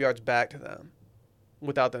 75 yards back to them?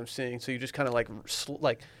 Without them seeing, so you just kind of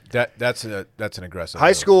like that's an aggressive. High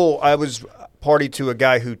move. school, I was party to a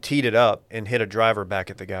guy who teed it up and hit a driver back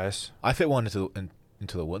at the guys. I've hit one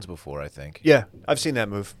into the woods before. I think. Yeah, I've seen that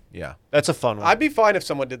move. Yeah, that's a fun one. I'd be fine if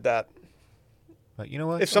someone did that. But you know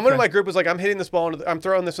what? If someone in my group was like, "I'm hitting this ball, I'm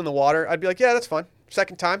throwing this in the water," I'd be like, "Yeah, that's fine."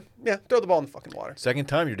 Second time, yeah, throw the ball in the fucking water. Second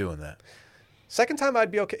time you're doing that. Second time, I'd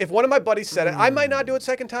be okay. If one of my buddies said it, I might not do it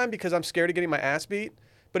second time because I'm scared of getting my ass beat.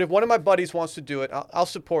 But if one of my buddies wants to do it, I'll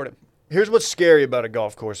support him. Here's what's scary about a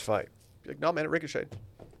golf course fight. Like, no, man, it ricocheted.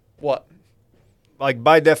 What? Like,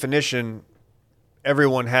 by definition,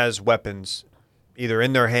 everyone has weapons either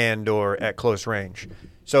in their hand or at close range.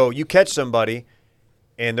 So you catch somebody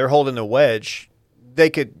and they're holding a wedge, they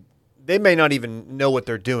may not even know what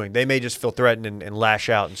they're doing. They may just feel threatened and lash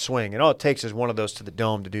out and swing. And all it takes is one of those to the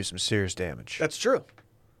dome to do some serious damage. That's true.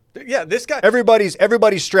 Yeah, this guy.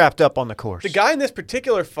 Everybody's strapped up on the course. The guy in this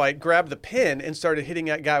particular fight grabbed the pin and started hitting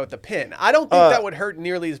that guy with the pin. I don't think that would hurt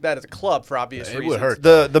nearly as bad as a club for obvious reasons. It would hurt.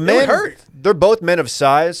 The man, would hurt. They're both men of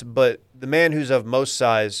size, but the man who's of most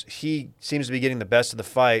size, he seems to be getting the best of the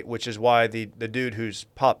fight, which is why the dude who's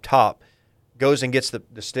pop top goes and gets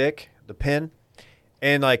the stick, the pin.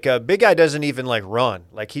 And like big guy doesn't even like run.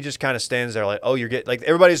 Like he just kind of stands there like, oh, you're getting like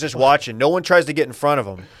everybody's just watching. No one tries to get in front of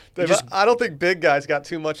him. I don't think big guy's got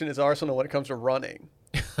too much in his arsenal when it comes to running.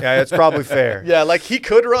 Yeah, that's probably fair. Yeah, like he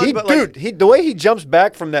could run, but the way he jumps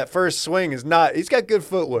back from that first swing is not. He's got good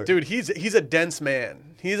footwork. Dude, he's a dense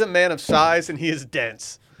man. He's a man of size and he is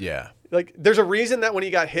dense. Yeah. Like there's a reason that when he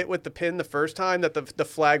got hit with the pin the first time that the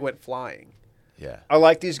flag went flying. Yeah. I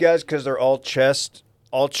like these guys because they're all chest,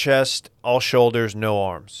 all shoulders, no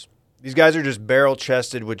arms. These guys are just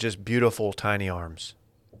barrel-chested with just beautiful, tiny arms.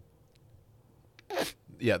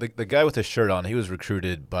 Yeah, the guy with his shirt on, he was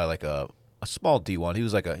recruited by like a small D1. He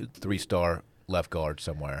was like a 3-star left guard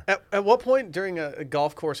somewhere. At what point during a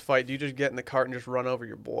golf course fight do you just get in the cart and just run over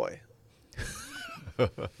your boy?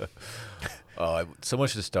 Someone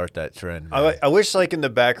should start that trend. I wish, like, in the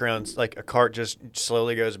background, like, a cart just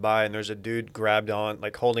slowly goes by and there's a dude grabbed on,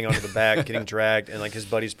 like, holding onto the back, getting dragged, and, like, his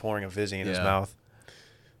buddy's pouring a Vizzy in his mouth.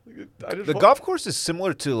 The golf course is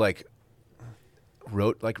similar to, like,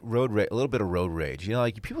 road rage, a little bit of road rage. You know,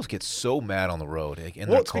 like, people get so mad on the road in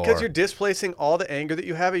their it's car. because you're displacing all the anger that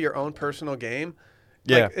you have at your own personal game.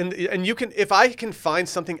 Yeah. Like, and you can, if I can find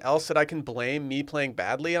something else that I can blame me playing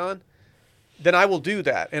badly on, then I will do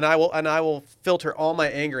that, and I will filter all my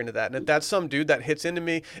anger into that. And if that's some dude that hits into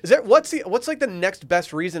me, what's like the next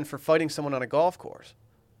best reason for fighting someone on a golf course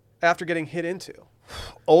after getting hit into?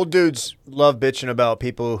 Old dudes love bitching about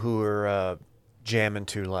people who are jamming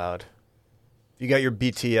too loud. You got your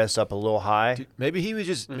BTS up a little high. Dude, maybe he was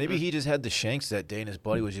just maybe he just had the shanks that day, and his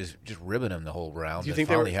buddy was just ribbing him the whole round. Do you and think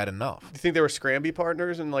finally had enough? Do you think they were Scramby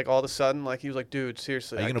partners, and like all of a sudden, like he was like, "Dude,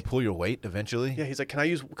 seriously, Are you gonna pull your weight eventually?" Yeah, he's like, Can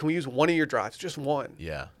we use one of your drives, just one?"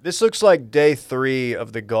 Yeah. This looks like day 3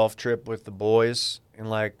 of the golf trip with the boys, and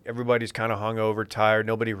like everybody's kind of hungover, tired.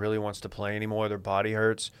 Nobody really wants to play anymore. Their body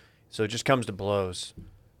hurts, so it just comes to blows.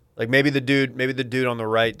 Like maybe the dude on the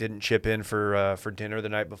right didn't chip in for dinner the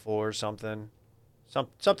night before or something.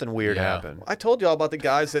 Something weird Yeah. happened. I told you all about the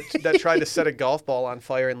guys that tried to set a golf ball on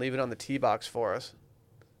fire and leave it on the tee box for us.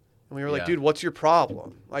 And we were like, Yeah. dude, what's your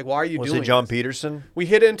problem? Like, why are you Was doing it John this? Peterson? We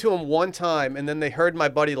hit into him one time, and then they heard my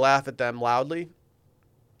buddy laugh at them loudly.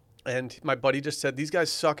 And my buddy just said, these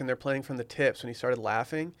guys suck, and they're playing from the tips. And he started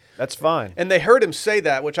laughing. That's fine. And they heard him say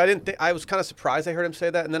that, which I didn't think. I was kind of surprised they heard him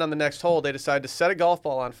say that. And then on the next hole, they decided to set a golf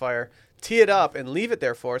ball on fire, tee it up, and leave it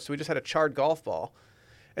there for us. So we just had a charred golf ball.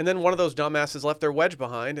 And then one of those dumbasses left their wedge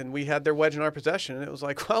behind, and we had their wedge in our possession. And it was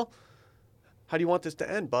like, well, how do you want this to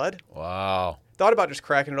end, bud? Wow. Thought about just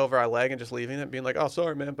cracking it over our leg and just leaving it, being like, oh,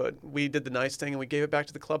 sorry, man. But we did the nice thing, and we gave it back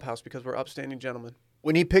to the clubhouse because we're upstanding gentlemen.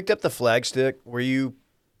 When he picked up the flagstick, were you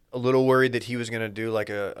a little worried that he was going to do like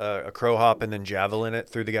a crow hop and then javelin it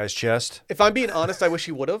through the guy's chest? If I'm being honest, I wish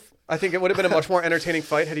he would have. I think it would have been a much more entertaining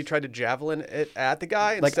fight had he tried to javelin it at the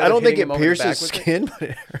guy. Like, instead I of don't think hitting it him over the back pierces with it. skin, but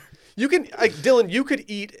it hurts. You can, like, Dylan, you could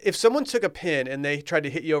eat, if someone took a pin and they tried to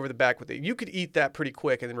hit you over the back with it, you could eat that pretty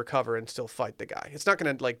quick and then recover and still fight the guy. It's not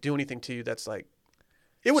going to, like, do anything to you that's, like,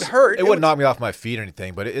 it would hurt. It wouldn't knock me off my feet or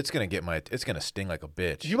anything, but it's gonna sting like a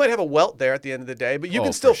bitch. You might have a welt there at the end of the day, but you Oh,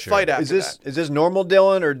 can still for sure. fight after Is this normal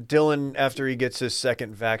Dylan or Dylan after he gets his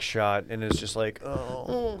second vax shot and is just like, oh,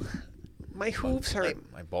 Oh, my hooves hurt.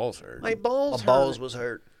 My balls hurt. My balls my balls hurt. was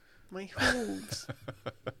hurt. My hooves.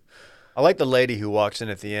 I like the lady who walks in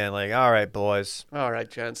at the end, like, all right, boys, All right,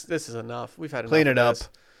 gents, this is enough. We've had enough. clean of it up. this.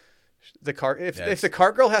 The cart. If Yeah, the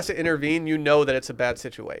cart girl has to intervene, you know that it's a bad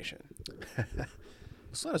situation.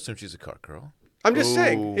 Let's not assume she's a cart girl. I'm just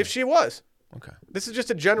saying, Ooh. if she was, Okay. this is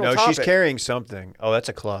just a general No, topic. she's carrying something. Oh, that's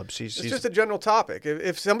a club. She's It's just a general topic.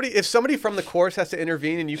 If somebody from the course has to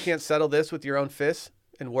intervene and you can't settle this with your own fists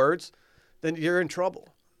and words, then you're in trouble.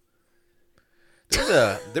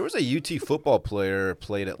 There was a UT football player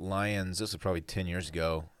played at Lions. This was probably 10 years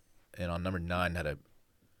ago, and on number 9 had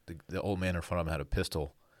the old man in front of him had a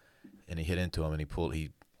pistol, and he hit into him and he pulled the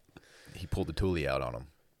toolie out on him.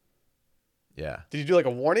 Yeah. Did you do like a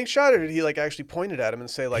warning shot, or did he like actually point it at him and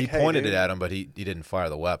say like, He "Hey, pointed dude"? it at him, but he didn't fire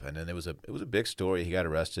the weapon, and it was a big story. He got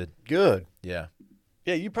arrested. good. Yeah.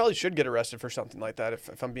 Yeah, you probably should get arrested for something like that.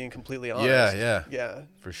 If I'm being completely honest. Yeah. Yeah,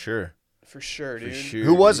 For sure. for sure, For dude. sure.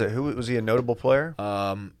 Who was it? Who was he? A notable player?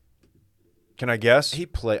 Can I guess? He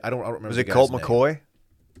played. I don't remember. Was the it guy's Colt name. McCoy?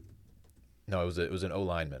 No, it was an O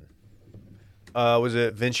lineman. Was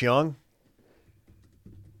it Vince Young?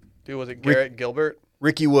 Dude, was it Garrett Gilbert?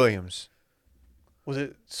 Ricky Williams? Was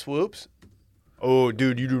it Swoops? Oh,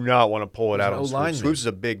 dude, you do not want to pull it He's out an on Swoops. O-lineman. Swoops is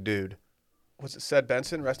a big dude. Was it Sed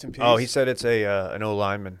Benson? Rest in peace. Oh, he said it's an O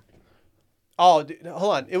lineman. Oh, dude,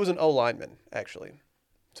 hold on. It was an O lineman actually,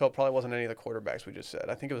 so it probably wasn't any of the quarterbacks we just said.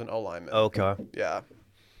 I think it was an O lineman. Okay, Yeah.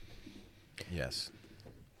 Yes.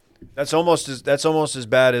 that's almost as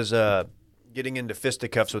bad as getting into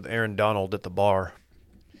fisticuffs with Aaron Donald at the bar.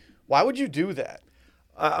 Why would you do that?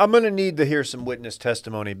 I'm going to need to hear some witness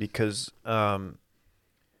testimony because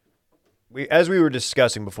as we were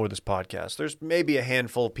discussing before this podcast, there's maybe a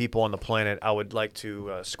handful of people on the planet I would like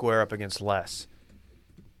to square up against less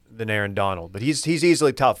than Aaron Donald, but he's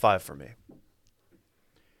easily top 5 for me.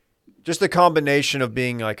 Just the combination of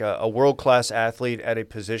being like a world-class athlete at a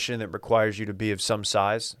position that requires you to be of some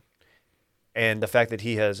size, and the fact that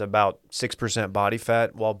he has about 6% body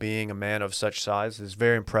fat while being a man of such size is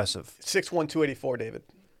very impressive. 6'1", 284, David.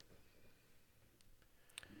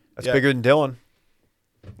 That's Yeah. bigger than Dylan.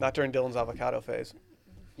 Not during Dylan's avocado phase.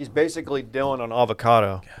 He's basically Dylan on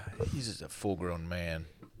avocado. He's just a full-grown man.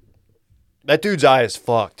 That dude's eye is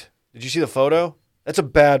fucked. Did you see the photo? That's a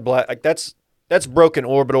bad black. Like that's broken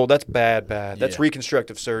orbital. That's bad. That's Yeah.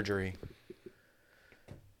 reconstructive surgery.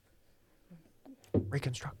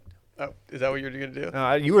 Reconstruct. Oh, is that what you're gonna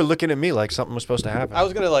do? You were looking at me like something was supposed to happen. I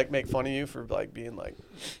was gonna like make fun of you for like being like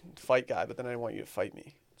fight guy, but then I didn't want you to fight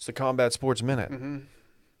me. It's the Combat Sports Minute. Mm-hmm.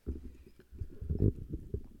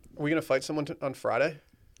 Are we gonna fight someone on Friday?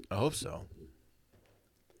 I hope so.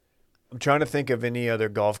 I'm trying to think of any other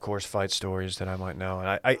golf course fight stories that I might know.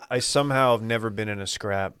 And I somehow have never been in a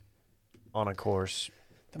scrap on a course.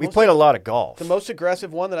 We most- played a lot of golf. The most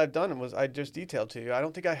aggressive one that I've done was I just detailed to you. I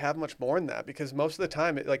don't think I have much more than that because most of the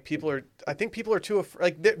time, I think people are too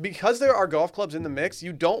because there are golf clubs in the mix.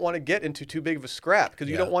 You don't want to get into too big of a scrap because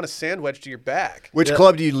you Yeah. don't want a sand wedge to your back. Which Yeah.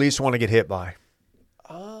 club do you least want to get hit by?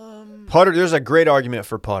 Putter. There's a great argument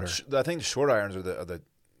for putter. I think the short irons are the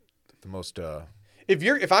most.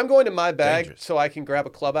 If I'm going to my bag Dangerous. so I can grab a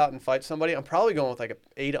club out and fight somebody, I'm probably going with like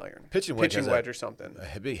a 8-iron, Pitching wedge has wedge or something.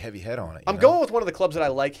 a big heavy head on it. I'm going with one of the clubs that I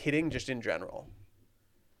like hitting just in general.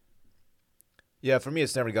 Yeah, for me,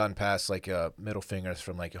 it's never gotten past like middle fingers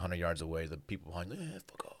from like 100 yards away. The people behind,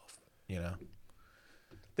 fuck off. You know.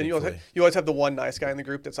 Then you always have the one nice guy in the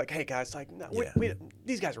group that's like, hey guys, like no, Yeah.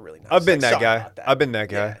 these guys are really nice. I've been Like, that sorry guy. about that. I've been that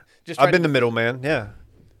guy. Yeah. Just I've trying been to- the middleman. Yeah,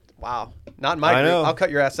 Wow, not in my I group. know. I'll cut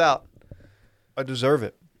your ass out. I deserve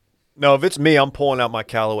it. No, if it's me, I'm pulling out my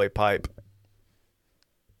Callaway pipe.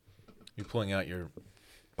 You're pulling out your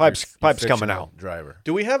Pipes coming fictional out. Driver.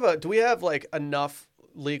 Do we have like enough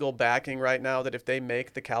legal backing right now that if they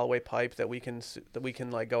make the Callaway pipe that we can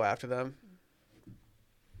like go after them?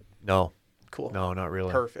 No, Cool. no, not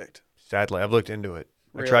really. Perfect. Sadly, I've looked into it.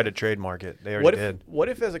 Really? I tried to trademark it. They already did. What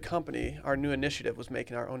if as a company our new initiative was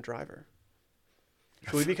making our own driver?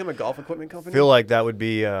 Should we become a golf equipment I company? feel like that would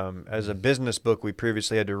be, as a business book we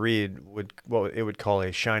previously had to read, it would call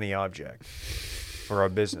a shiny object for our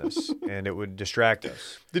business, and it would distract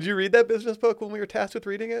us. Did you read that business book when we were tasked with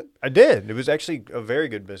reading it? I did. It was actually a very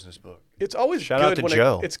good business book. It's always Shout good out to when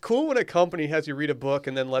Joe. it's cool when a company has you read a book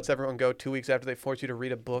and then lets everyone go 2 weeks after they force you to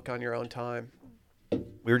read a book on your own time.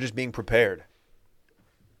 We were just being prepared.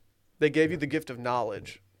 They gave you the gift of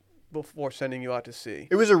knowledge before sending you out to sea.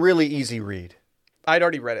 It was a really easy read. I'd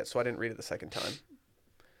already read it, so I didn't read it the second time.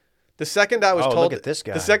 The second I was Oh, told look at this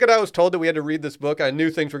guy. The second I was told that we had to read this book, I knew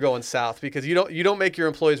things were going south because you don't make your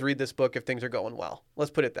employees read this book if things are going well.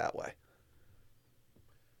 Let's put it that way.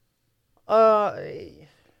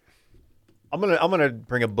 I'm gonna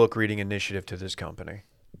bring a book reading initiative to this company.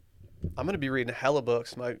 I'm going to be reading hella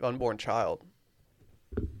books, my unborn child.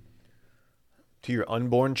 To your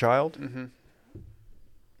unborn child? Mm-hmm.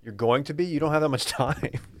 You're going to be? You don't have that much time.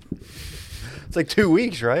 It's like 2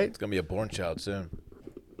 weeks, right? It's gonna be a born child soon.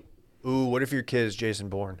 Ooh, what if your kid is Jason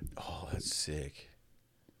Bourne? Oh, that's sick.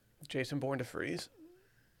 Jason Bourne to freeze.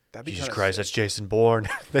 That'd be Jesus kinda Christ, sick. that's Jason Bourne.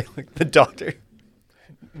 The doctor.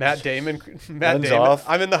 Matt Damon. Guns off.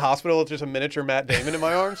 I'm in the hospital with just a miniature Matt Damon in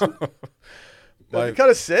my arms. That'd My- be kind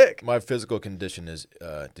of sick. My physical condition is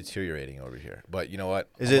deteriorating over here, but you know what?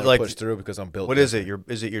 Is I'm it gonna like- push through because I'm built? What is it?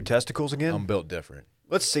 Is it your testicles again? I'm built different.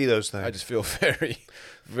 Let's see those things. I just feel very,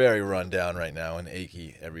 very run down right now and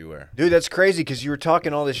achy everywhere. Dude, that's crazy because you were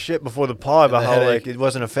talking all this shit before the pod about the how headache. like it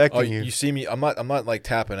wasn't affecting Oh, you. you see me? I'm not like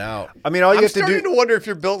tapping out, I mean, all you I'm have to starting do. to wonder if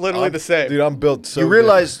you're built literally the same. dude. I'm built so. You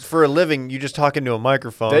realize for a living, you just talking to a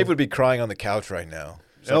microphone. Dave would be crying on the couch right now.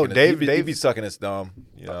 No, Sucking Dave- he'd be sucking his thumb.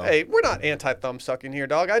 You know. Hey, we're not anti-thumb sucking here,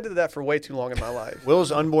 dog. I did that for way too long in my life.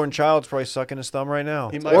 Will's unborn child's probably sucking his thumb right now,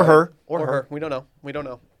 He might- or her, Or her. We don't know. We don't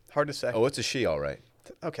know. Hard to say. Oh, it's a she, all right.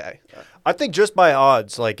 Okay. I think just by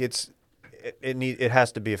odds, like it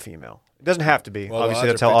has to be a female. It doesn't have to be. Well, the Obviously,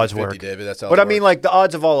 odds that's are how odds 50-50, work. David. That's how But it I mean, works. like the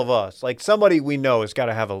odds of all of us, like somebody we know has got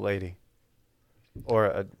to have a lady, or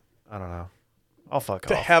I don't know. I'll fuck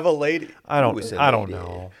To off. have a lady. I don't. Who is a I don't lady?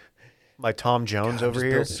 know. My Tom Jones God, I'm over just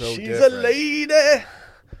here. built so She's different. a lady.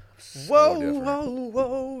 Whoa, different.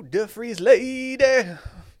 whoa, DeFreeze lady.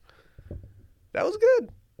 That was good.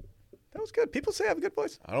 That was good. People say I have a good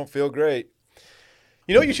voice. I don't feel great.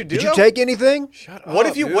 You know what you should do? Did you though? take anything? Shut What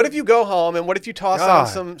up, if you dude. What if you go home and what if you toss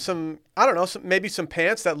God. on some I don't know maybe some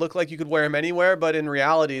pants that look like you could wear them anywhere, but in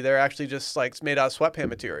reality they're actually just like made out of sweatpant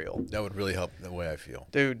material. That would really help the way I feel.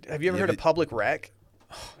 Dude, have you ever Yeah, heard of but- Public Rec?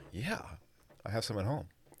 Yeah, I have some at home.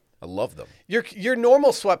 I love them. Your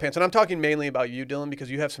normal sweatpants, and I'm talking mainly about you, Dylan,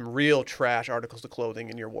 because you have some real say articles of clothing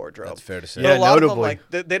in your wardrobe. That's fair to say. But Yeah, a lot of them, notably.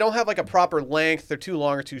 like they don't have like a proper length. They're too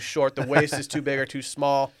long or too short. The waist is too big or too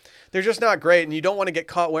small. They're just not great, and you don't want to get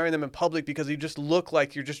caught wearing them in public because you just look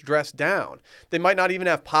like you're just dressed down. They might not even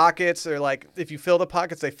have pockets, or like if you fill the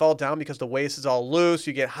pockets, they fall down because the waist is all loose.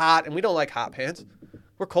 You get hot, and we don't like hot pants.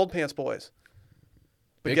 We're cold pants boys.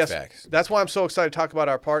 But Big guess facts. that's why I'm so excited to talk about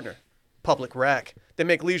our partner, Public Rec. They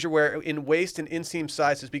make leisure wear in waist and inseam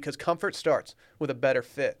sizes because comfort starts with a better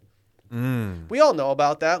fit. We all know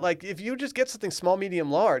about that. Like if you just get something small,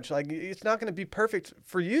 medium, large, like it's not going to be perfect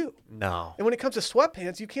for you. No. And when it comes to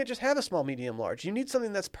sweatpants, you can't just have a small, medium, large. You need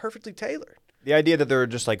something that's perfectly tailored. The idea that there are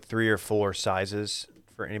just like 3 or 4 sizes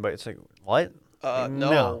for anybody, it's like what?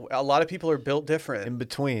 No, a lot of people are built different. In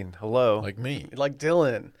between. Hello. Like me. Like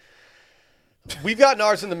Dylan. We've gotten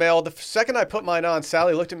ours in the mail. The second I put mine on,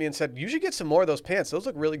 Sally looked at me and said, "You should get some more of those pants. Those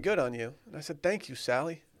look really good on you." And I said, "Thank you,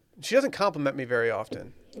 Sally." She doesn't compliment me very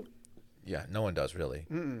often. Yeah, no one does really.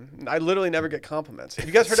 I literally never get compliments. Have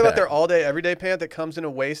you guys heard about their Sad. all-day, everyday pant that comes in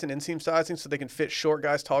a waist and inseam sizing so they can fit short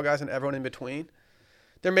guys, tall guys, and everyone in between?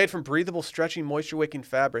 They're made from breathable, stretchy, moisture-wicking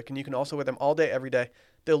fabric, and you can also wear them all day, every day.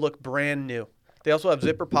 They'll look brand new. They also have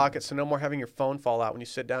zipper pockets, so no more having your phone fall out when you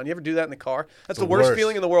sit down. You ever do that in the car? That's the The worst worst.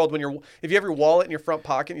 feeling in the world when if you have your wallet in your front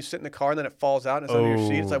pocket and you sit in the car and then it falls out and it's under your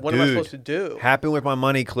seat. It's like, what am I supposed to do? Happened with my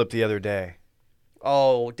money clip the other day.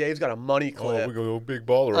 Oh, Dave's got a money Oh, we clip. go big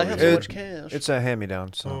baller I over have here. so much cash. It's a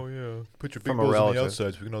hand-me-down, so Oh yeah, put your big From a balls on the relative.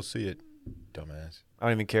 outside so we can all see it. Dumbass. I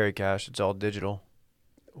don't even carry cash. It's all digital.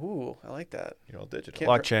 Ooh, I like that. You're all digital. Can't-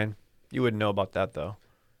 Blockchain. You wouldn't know about that, though.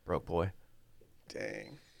 Broke boy.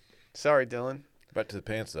 Dang. Sorry, Dylan. Back to the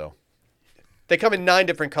pants though. They come in 9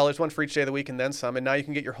 different colors, one for each day of the week and then some. And now you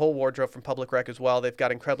can get your whole wardrobe from Public Rec as well. They've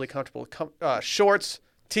got incredibly comfortable shorts,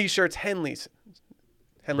 T-shirts, Henleys.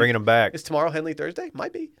 Henley. Bringing them back. Is tomorrow Henley Thursday?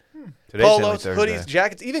 Might be. Today's Henley Polos, Thursday. hoodies,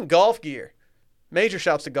 jackets, even golf gear. Major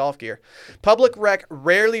shouts to golf gear. Public Rec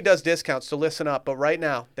rarely does discounts, so listen up. But right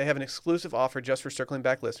now, they have an exclusive offer just for Circling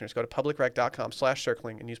Back listeners. Go to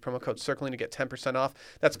publicrec.com/circling and use promo code CIRCLING to get 10% off.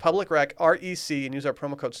 That's Public Rec, REC, and use our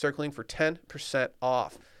promo code CIRCLING for 10%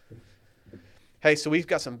 off. Hey, so we've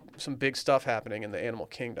got some big stuff happening in the animal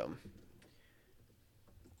kingdom.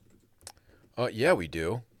 Yeah, we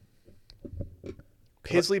do.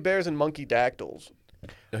 Pizzly bears and monkey dactyls.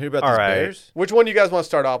 You hear about All these right. bears? Which one do you guys want to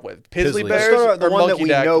start off with? Pizzly Pizzly. Let's bears start out the or one that monkey we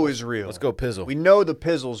dactyls? know is real. Let's go Pizzle. We know the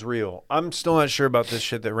Pizzle's real. I'm still not sure about this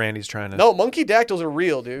shit that Randy's trying to. No, monkey dactyls are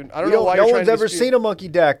real, dude. I don't know why no you're trying one's to ever dispute- seen a monkey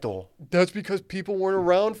dactyl. That's because people weren't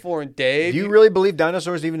around for it, Dave. Do you really believe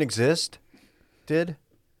dinosaurs even exist? Did?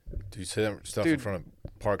 Do you say that stuff in Dude. front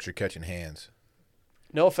of parks you're catching hands?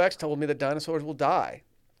 No Effects told me that dinosaurs will die.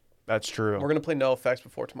 That's true. We're gonna play No Effects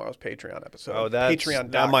before tomorrow's Patreon episode. Oh, that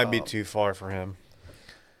might be Patreon.com. too far for him.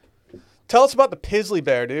 Tell us about the Pizzly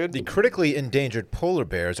bear, dude. The critically endangered polar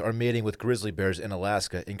bears are mating with grizzly bears in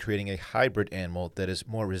Alaska and creating a hybrid animal that is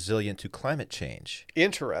more resilient to climate change.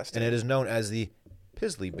 Interesting. And it is known as the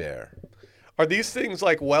Pizzly bear. Are these things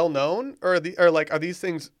like well known, or are these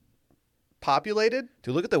things populated?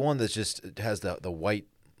 Dude, look at the one that just has the white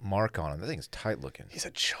mark on him. That thing's tight looking. He's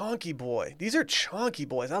a chunky boy. These are chunky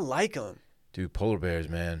boys. I like them. Dude, polar bears,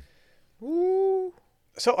 man. Ooh.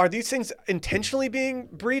 So are these things intentionally being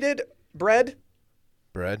bred? Bread?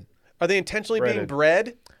 Are they intentionally being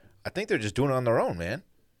bred? I think they're just doing it on their own, man.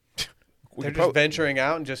 They're just venturing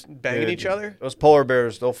out and just banging Dude, each other? Those polar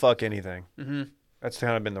bears, they'll fuck anything. Mm-hmm. That's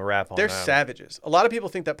kind of been the rap on They're that. savages. A lot of people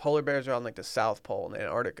think that polar bears are on like the South Pole in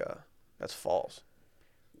Antarctica. That's false.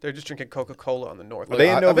 They're just drinking Coca-Cola on the North Are they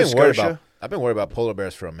in I've Nova been worried Scotia? about I've been worried about polar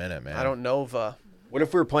bears for a minute, man. I don't know, What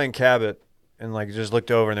if we were playing Cabot and like just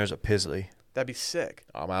looked over and there's a Pizzly? that'd be sick.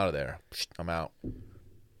 I'm out of there. I'm out.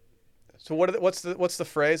 So what's the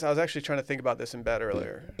phrase? I was actually trying to think about this in bed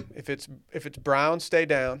earlier. If it's brown, stay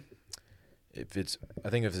down. If it's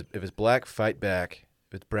black, fight back.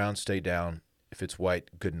 If it's brown, stay down. If it's white,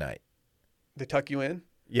 good night. They tuck you in.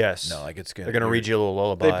 Yes. No, like it's They're gonna read you a little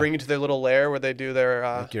lullaby. They bring you to their little lair where they do their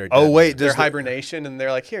Oh wait, their does the, hibernation, and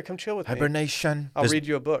they're like, "Here, come chill with me. hibernation. I'll read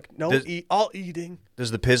you a book." No, does- all eating.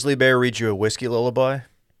 does the Pizzly bear read you a whiskey lullaby?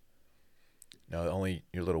 No, only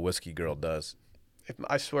your little whiskey girl does.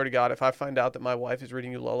 I swear to God, if I find out that my wife is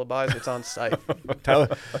reading you lullabies, it's on site.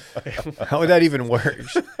 How would that even work?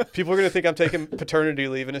 People are gonna think I'm taking paternity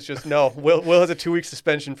leave, and it's just no. Will has a 2-week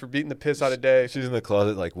suspension for beating the piss out of Dave. She's in the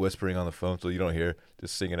closet, like whispering on the phone, so you don't hear,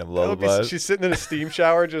 just singing him That would be- lullabies. she's sitting in a steam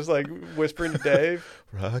shower, just like whispering to Dave.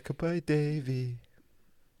 Rockabye Davy.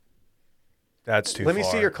 That's too Let far. me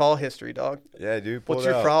see your call history, dog. Yeah, dude. What's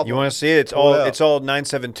your problem? You want to see it? Pull it out. It's all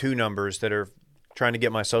 972 numbers that are trying to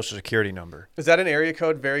get my social security number. Is that an area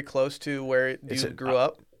code very close to where It's you a- grew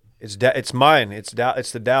up? It's mine. It's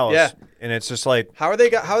the Dallas. Yeah. And it's just like How are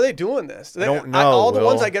they doing this? don't know, all the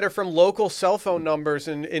ones Will. I get are from local cell phone numbers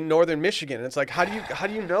in northern Michigan. And it's like, how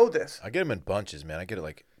do you know this? I get them in bunches, man. I get it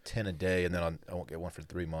like 10 a day, and then I won't get one for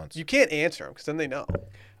 3 months. You can't answer them because then they know.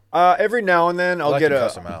 every now and then I'll like get to a.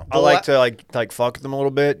 cuss 'em out. I like to like fuck with them a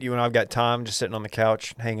little bit. You and I've got time just sitting on the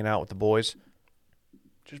couch hanging out with the boys,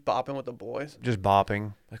 Just bopping with the boys. just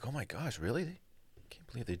bopping. Like, oh my gosh, really? I can't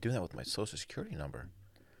believe they're doing that with my social security number.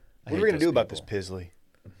 What are we gonna do about this Pizzly?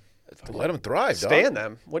 Let them thrive, dog. Stay in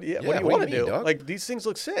them. What do you what do want you to mean, do? dog? Like these things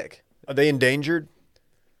look sick. Are they endangered?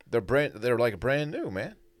 They're like brand new,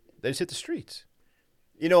 man. They just hit the streets.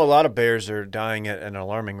 You know, a lot of bears are dying at an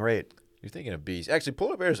alarming rate. You're thinking of bees. Actually,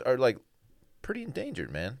 polar bears are like pretty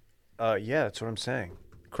endangered, man. Yeah, that's what I'm saying.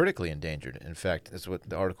 Critically endangered. In fact, that's what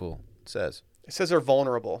the article says. It says they're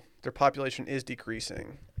vulnerable. Their population is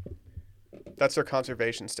decreasing. That's their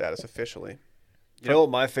conservation status officially. You know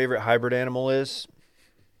what my favorite hybrid animal is?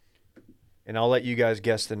 And I'll let you guys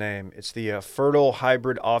guess the name. It's the fertile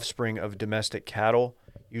hybrid offspring of domestic cattle,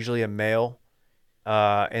 usually a male,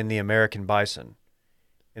 and the American bison.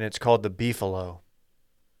 And it's called the beefalo.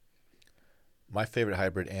 My favorite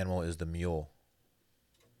hybrid animal is the mule.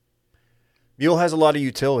 Mule has a lot of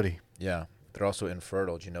utility. Yeah. They're also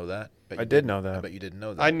infertile. Did you know that? I did know that. I bet you didn't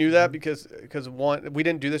know that. I knew that because one, we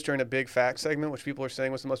didn't do this during a big fact segment, which people are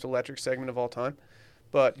saying was the most electric segment of all time.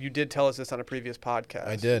 But you did tell us this on a previous podcast.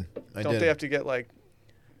 I did. Don't they have to get like?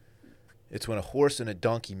 It's when a horse and a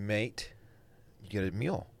donkey mate, you get a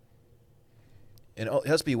mule. And it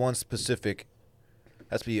has to be one specific.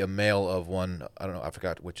 Has to be a male of one. I don't know. I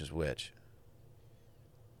forgot which is which.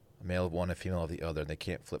 A male of one, a female of the other. They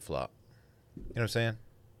can't flip flop. You know what I'm saying?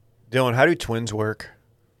 Dylan, how do twins work?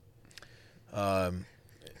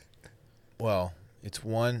 Well, it's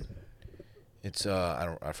one. It's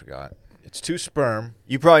I forgot. It's 2 sperm.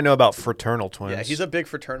 You probably know about fraternal twins. Yeah, he's a big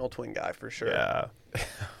fraternal twin guy for sure. Yeah.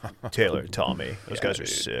 Taylor and Tommy. Those Yeah, guys are dude.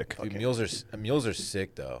 sick. Dude, mules are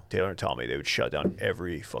sick though. Taylor and Tommy, they would shut down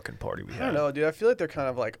every fucking party we I had. don't know, dude. I feel like they're kind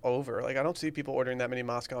of like over. Like I don't see people ordering that many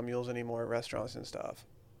Moscow mules anymore at restaurants and stuff.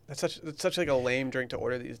 It's such like a lame drink to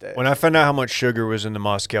order these days. When I found out how much sugar was in the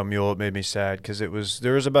Moscow Mule, it made me sad because there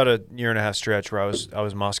was about a year and a half stretch where I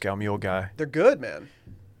was Moscow Mule guy. They're good, man.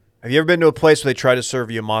 Have you ever been to a place where they try to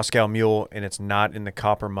serve you a Moscow Mule and it's not in the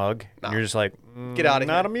copper mug? No. And you're just like, Get outta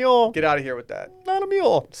not here. a mule. Get out of here with that. Not a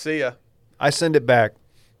mule. See ya. I send it back.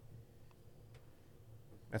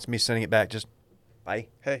 That's me sending it back. Just bye.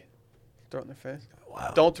 Hey, throw it in their face.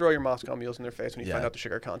 Wow. Don't throw your Moscow mules in their face when you Yeah. find out the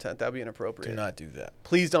sugar content. That would be inappropriate. Do not do that.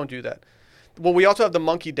 Please don't do that. Well, we also have the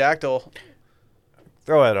monkey dactyl.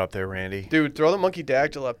 Throw that up there, Randy. Dude, throw the monkey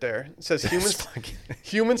dactyl up there. It says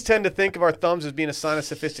humans tend to think of our thumbs as being a sign of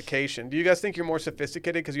sophistication. Do you guys think you're more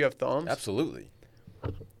sophisticated because you have thumbs? Absolutely.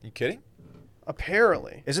 You kidding?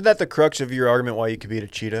 Apparently. Isn't that the crux of your argument why you could beat a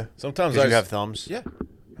cheetah? Sometimes Because you have thumbs? Yeah.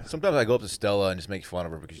 Sometimes I go up to Stella and just make fun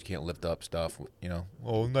of her because she can't lift up stuff. You know.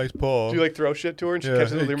 Oh, nice paw. Do you like throw shit to her and she Yeah,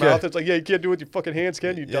 catches it with hey, your kid. mouth? It's like, yeah, you can't do it with your fucking hands,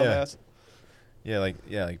 can you, Yeah. dumbass? Yeah,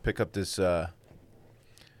 like pick up this. What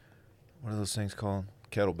are those things called?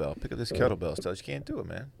 Kettlebell. Pick up this kettlebell stuff. She can't do it,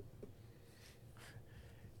 man.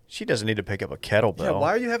 She doesn't need to pick up a kettlebell. Yeah, why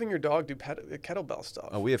are you having your dog do kettlebell stuff?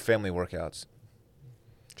 Oh, we have family workouts.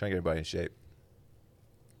 Trying to get everybody in shape.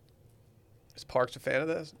 Is Parks a fan of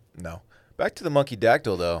this? No. Back to the monkey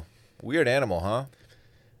dactyl though. Weird animal, huh?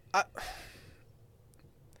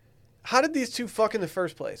 How did these two fuck in the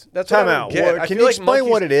first place? That's Time what I don't out. get. What- I can feel you like explain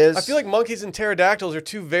what it is? I feel like monkeys and pterodactyls are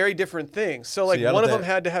two very different things. So like See, I one of don't them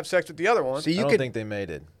think- had to have sex with the other one. See, I you don't could. think they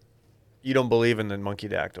mated. You don't believe in the monkey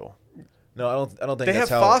dactyl. No, I don't think They have that's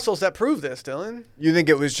how. fossils that prove this, Dylan. You think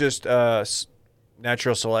it was just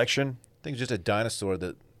natural selection? I think it's just a dinosaur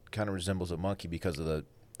that kind of resembles a monkey because of the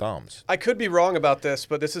thumbs. I could be wrong about this,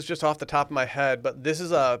 but this is just off the top of my head. But this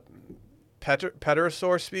is a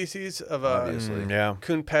pterosaur species of a Obviously. Yeah.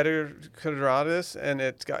 Cunpederodus, and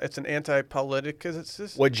it's an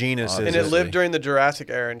antipolyticus. What genus is And it Obviously. lived during the Jurassic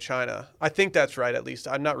era in China. I think that's right, at least.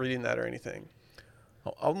 I'm not reading that or anything.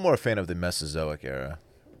 I'm more a fan of the Mesozoic era.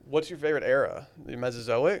 What's your favorite era? The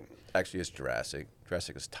Mesozoic? Actually, it's Jurassic.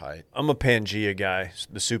 Jurassic is tight. I'm a Pangea guy,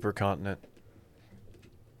 the supercontinent.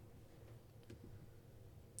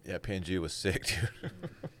 Yeah, Pangea was sick, dude.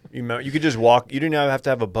 You could just walk. You didn't even have to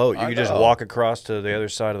have a boat. You I could just know. walk across to the other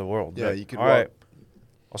side of the world. Yeah, But- you could All walk- right.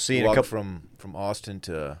 I'll see you in a Walk couple. from Austin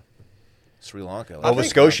to Sri Lanka. Nova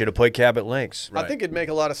Scotia to play Cabot Links. Right. I think it'd make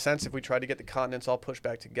a lot of sense if we tried to get the continents all pushed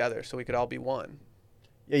back together so we could all be one.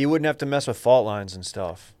 Yeah, you wouldn't have to mess with fault lines and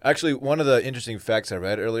stuff. Actually, one of the interesting facts I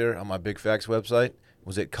read earlier on my Big Facts website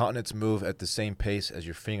was that continents move at the same pace as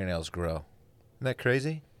your fingernails grow. Isn't that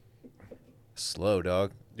crazy? Slow,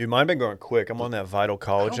 dog. Dude, mine been going quick. I'm on that vital I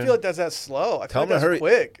collagen. don't feel like that's that slow. I feel Tell like them to that's hurry.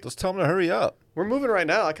 quick. Just tell them to hurry up. We're moving right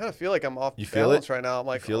now. I kind of feel like I'm off You feel balance it? right now. I'm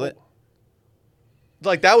like, You feel it?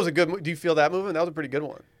 Like that was a good. Do you feel that movement? That was a pretty good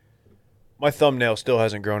one. My thumbnail still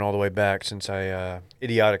hasn't grown all the way back since I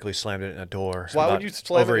idiotically slammed it in a door. Why would about you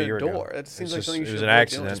slam over it a in year a ago. door? It seems It's like just- something you it was should an avoid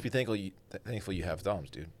accident. doing. Just be thankful you have thumbs,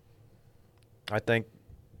 dude. I thank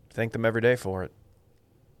them every day for it.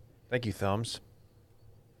 Thank you, thumbs.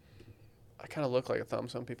 I kind of look like a thumb.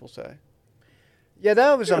 Some people say. Yeah,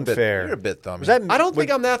 that was You're a bit- unfair. you're a bit thummy. Was that? I don't think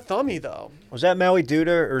wait, I'm that thummy though. Was that Maui Duda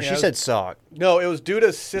or Yeah, she it said was- sock? No, it was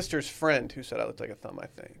Duda's sister's friend who said I looked like a thumb. I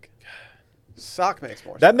think. Sock makes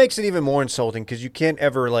more That sense. makes it even more insulting because you can't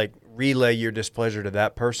ever like relay your displeasure to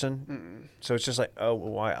that person. So it's just like, oh,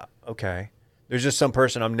 well, why? Okay. There's just some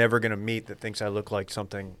person I'm never gonna meet that thinks I look like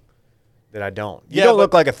something that I don't. You Yeah, don't but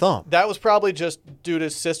look like a thumb. That was probably just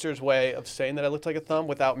Duda's sister's way of saying that I looked like a thumb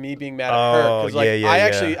without me being mad at her. Oh, Because like yeah, yeah, I yeah.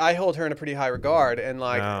 actually I hold her in a pretty high regard, and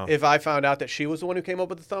like Oh. if I found out that she was the one who came up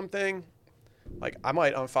with the thumb thing, like I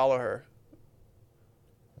might unfollow her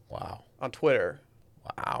Wow. on Twitter.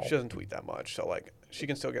 Wow. She doesn't tweet that much, so like she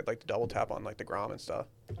can still get like the double tap on like the Grom and stuff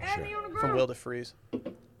Sure. from Will DeFreeze.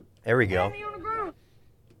 There we go.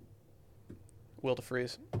 Will to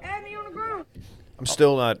freeze.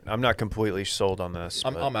 I'm not completely sold on this.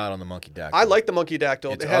 I'm but out on the monkey dactyl. I like the monkey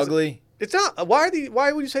dactyl. It's It has- ugly. It's not.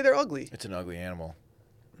 Why would you say they're ugly? It's an ugly animal.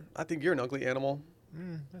 I think you're an ugly animal.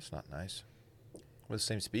 That's not nice. We're the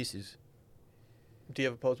same species. Do you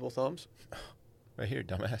have opposable thumbs? Right here,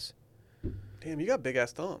 dumbass. Damn, you got big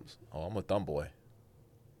ass thumbs. Oh, I'm a thumb boy.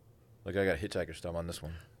 Look, I got hitchhiker's thumb on this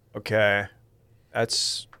one. Okay.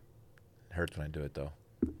 That's. It hurts when I do it, though.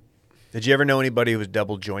 Did you ever know anybody who was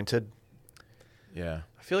double jointed? Yeah.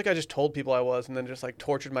 I feel like I just told people I was, and then just like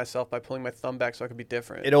tortured myself by pulling my thumb back so I could be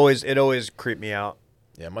different. It always creeped me out.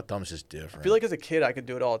 Yeah, my thumb's just different. I feel like as a kid I could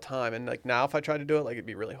do it all the time, and like now if I tried to do it, like it'd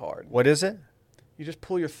be really hard. What is it? You just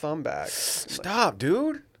pull your thumb back. Stop,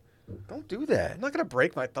 dude. Don't do that. I'm not gonna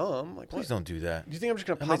break my thumb. Like, Please what? don't do that. Do you think I'm just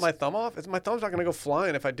gonna That pop makes- my thumb off? My thumb's not gonna go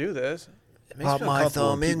flying if I do this. It makes me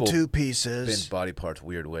uncomfortable when people bend pieces. body parts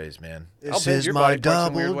weird ways, man. I'll bend your body parts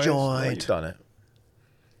in weird ways. Oh, you've done it.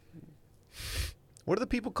 What are the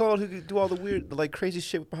people called who do all the weird, like crazy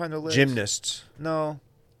shit behind their legs? Gymnasts, No,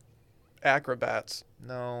 Acrobats.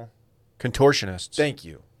 no. contortionists. Thank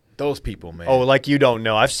you. Those people, man. Oh, like you don't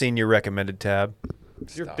know. I've seen your recommended tab.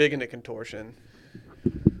 You're Stop. big into contortion.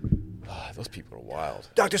 Those people are wild.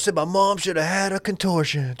 Doctor said my mom should have had a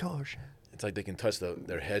contortion. It's like they can touch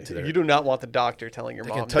their head to their. You do not want the doctor telling your They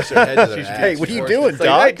mom. can touch their head to their She's ass. Hey, what are you contortion. doing, It's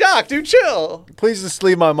like, doc? hey, doc, dude, chill. Please just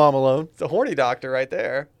leave my mom alone. It's a horny doctor right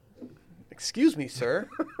there. Excuse me, sir.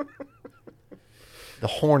 The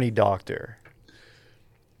horny doctor.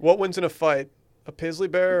 What wins in a fight? A Pizzly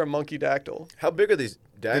bear or a monkey dactyl? How big are these?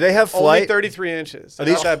 Do they have Only flight? 33 inches. Are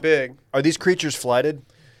They're these- not that big. Are these creatures flighted?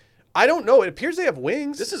 I don't know. It appears they have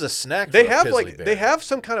wings. This is a snack. They for a have Pizzly like bear. they have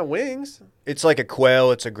some kind of wings. It's like a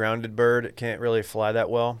quail. It's a grounded bird. It can't really fly that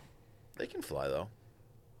well. They can fly though.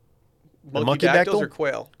 Monkey monkey dactyls dactyl? or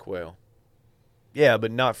quail? Quail. Yeah,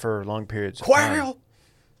 but not for long periods of time. Quail.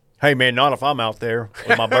 Hey, man, not if I'm out there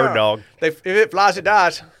with my bird dog. If it flies, it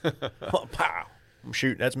dies. Pow. I'm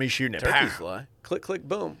shooting. That's me shooting it. Turkeys Pow. fly. Click, click,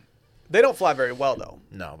 boom. They don't fly very well though,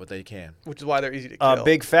 No, but they can. which is why they're easy to kill.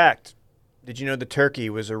 Big fact. Did you know the turkey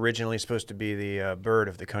was originally supposed to be the bird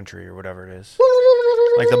of the country or whatever it is?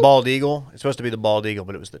 Like the bald eagle. It's supposed to be the bald eagle,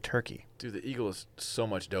 but it was the turkey. Dude, the eagle is so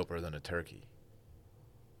much doper than a turkey.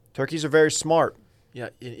 Turkeys are very smart. Yeah,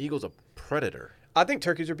 an eagle's a predator. I think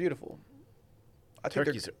turkeys are beautiful. I think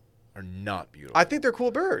Turkeys are not beautiful. I think they're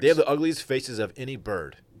cool birds. They have the ugliest faces of any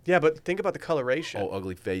bird. Yeah, but think about the coloration. Oh,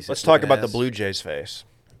 ugly faces. Let's talk looking about the ass. blue jay's face.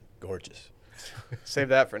 Gorgeous. Save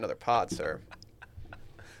that for another pod, sir.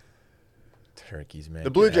 Turkeys, man.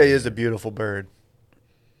 The blue Get outta jay is a here. beautiful bird.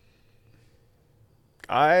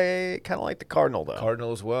 I kind of like the cardinal, though.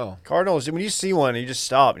 Cardinal as well. Cardinals, when you see one, you just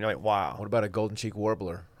stop and you're like, wow. What about a golden cheek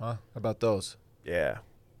warbler? Huh? How about those? Yeah.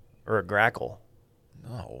 Or a grackle.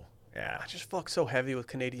 No. Yeah. I just fuck so heavy with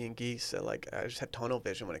Canadian geese that like I just have tunnel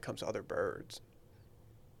vision when it comes to other birds.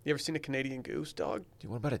 You ever seen a Canadian goose, dog? Dude,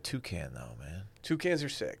 what about a toucan though, man? Toucans are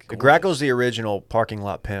sick. The grackle's the original parking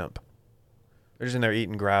lot pimp. They're just in there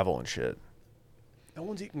eating gravel and shit. No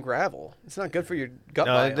one's eating gravel. It's not good for your gut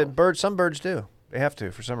No, biome. some birds do. They have to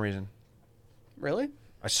for some reason. Really?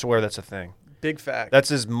 I swear that's a thing. Big fact. That's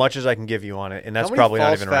as much as I can give you on it, and that's How many probably not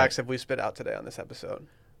false even facts right. have we spit out today on this episode?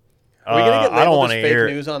 Are we gonna get I don't labeled want as to fake hear.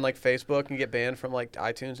 news on like Facebook and get banned from like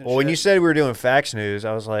iTunes and Well, shit? when you said we were doing fax news,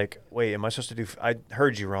 I was like, wait, am I supposed to do? I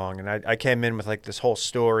heard you wrong, and I came in with like this whole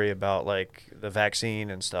story about like the vaccine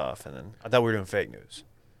and stuff, and then I thought we were doing fake news.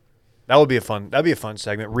 That'd be a fun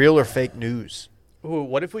segment. Real or fake news? Ooh,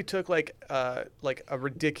 what if we took like a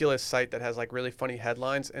ridiculous site that has like really funny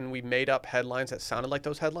headlines and we made up headlines that sounded like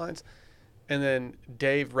those headlines, and then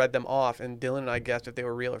Dave read them off and Dylan and I guessed if they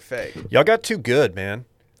were real or fake. Y'all got too good, man.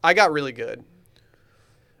 I got really good.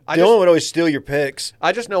 Dylan would always steal your picks.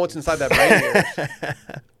 I just know what's inside that brain here.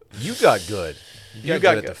 You got good. You got got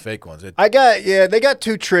good at good. the fake ones. They got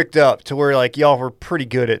too tricked up to where like y'all were pretty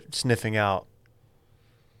good at sniffing out.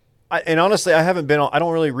 And honestly, I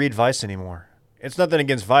don't really read Vice anymore. It's nothing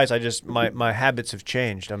against Vice. I just my habits have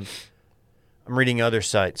changed. I'm reading other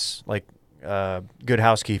sites like Good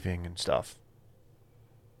Housekeeping and stuff.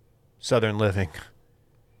 Southern Living.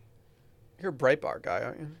 You're a Breitbart guy,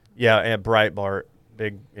 aren't you? Yeah, and Breitbart.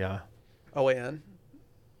 Big, yeah. OAN.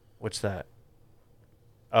 What's that?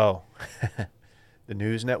 Oh, the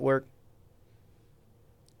news network.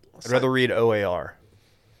 I'd rather read OAR.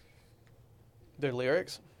 Their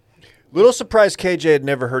lyrics. Little surprised KJ had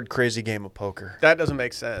never heard Crazy Game of Poker. That doesn't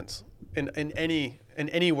make sense. In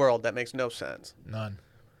any world, that makes no sense. None.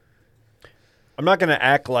 I'm not gonna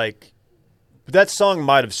act like, but that song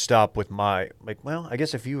might have stopped with my like. Well, I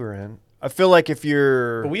guess if you were in, I feel like if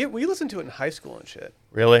you're But we listened to it in high school and shit.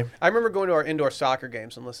 really, I remember going to our indoor soccer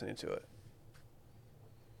games and listening to it.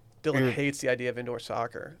 Dylan hates the idea of indoor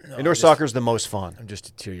soccer. No, indoor soccer's the most fun. I'm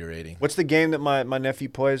just deteriorating. What's the game that my nephew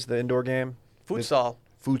plays? The indoor game? Futsal.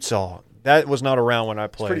 Futsal. That was not around when I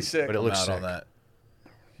played. pretty sick. But it I'm looks out sick. on that.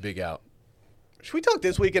 Big out. Should we talk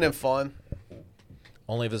this weekend in fun?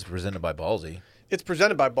 Only if it's presented by Ballsy. It's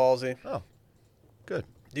presented by Ballsy. Oh, good.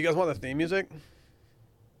 Do you guys want the theme music?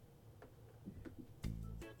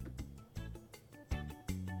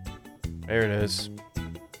 There it is.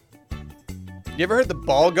 You ever heard the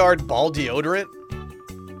Ball Guard ball deodorant?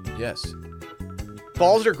 Yes.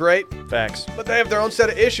 Balls are great, Facts. but they have their own set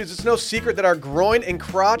of issues. It's no secret that our groin and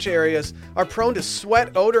crotch areas are prone to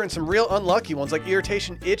sweat, odor, and some real unlucky ones like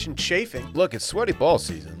irritation, itch, and chafing. Look, it's sweaty ball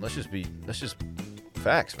season. Let's just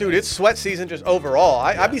facts, Dude, man. it's sweat season just overall.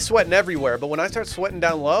 I be sweating everywhere, but when I start sweating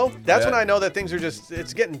down low, that's Yeah. when I know that things are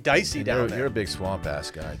it's getting dicey down there. You're a big swamp ass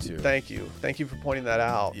guy too. Thank you. Thank you for pointing that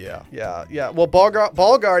out. Yeah. Yeah. Well,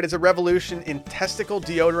 Ball Guard is a revolution in testicle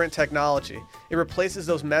deodorant technology. It replaces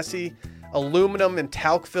those messy aluminum and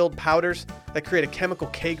talc-filled powders that create a chemical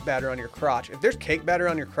cake batter on your crotch. If there's cake batter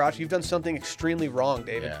on your crotch, you've done something extremely wrong,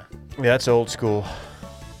 David. Yeah. Yeah, that's old school.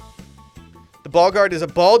 The Ball Guard is a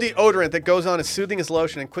ball deodorant that goes on as soothing as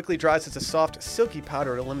lotion and quickly dries as a soft, silky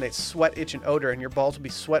powder. It eliminates sweat, itch, and odor, and your balls will be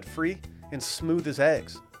sweat-free and smooth as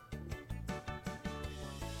eggs.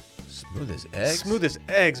 Smooth as eggs. Smooth as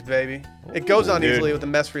eggs, baby. It goes on dude. easily with a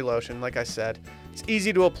mess-free lotion, like I said. It's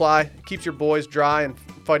easy to apply, keeps your boys dry and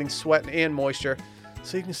fighting sweat and moisture,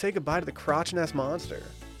 so you can say goodbye to the crotch-ness monster.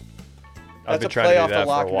 I've That's been a trying play to do off the that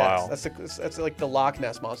Loch for a while. Ness. That's like the Loch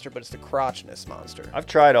Ness monster, but it's the crotch-ness monster. I've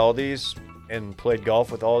tried all these and played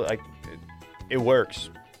golf with all. It works.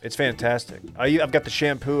 It's fantastic. I've got the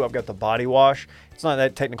shampoo. I've got the body wash. It's not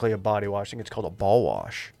that technically a body wash. I think it's called a ball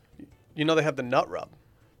wash. You know they have the nut rub.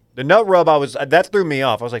 The nut rub, that threw me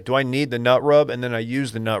off. I was like, do I need the nut rub? And then I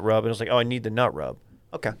used the nut rub, and I was like, oh, I need the nut rub.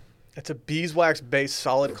 Okay. It's a beeswax-based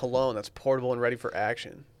solid cologne that's portable and ready for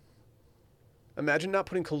action. Imagine not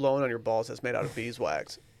putting cologne on your balls that's made out of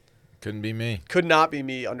beeswax. Couldn't be me. Could not be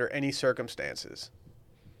me under any circumstances.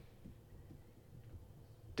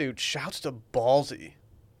 Dude, shouts to Ballsy.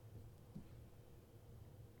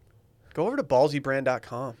 Go over to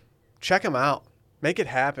ballsybrand.com. Check them out. Make it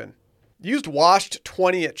happen. Used washed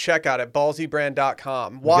 20 at checkout at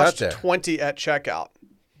ballsybrand.com. Washed there. 20 at checkout.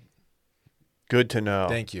 Good to know.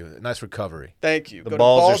 Thank you. Nice recovery. Thank you. The Go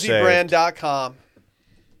balls to are ballsybrand.com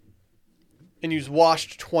and use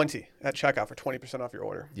washed 20 at checkout for 20% off your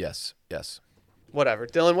order. Yes. Yes. Whatever.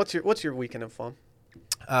 Dylan, what's your weekend of fun?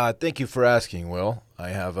 Thank you for asking, Will. I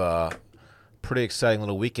have a pretty exciting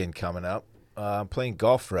little weekend coming up. I'm playing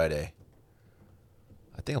golf Friday.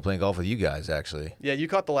 I think I'm playing golf with you guys, actually. Yeah, you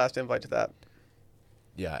caught the last invite to that.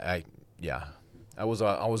 Yeah. I was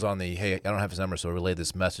on the hey, I don't have his number, so I relayed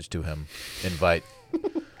this message to him, invite,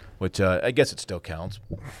 which I guess it still counts.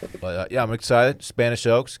 But yeah, I'm excited. Spanish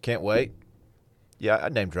Oaks, can't wait. Yeah, I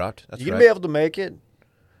name dropped. That's You gonna right. be able to make it?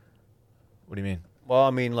 What do you mean? Well,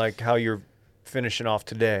 I mean, like how you're finishing off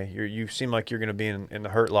today. You seem like you're gonna be in the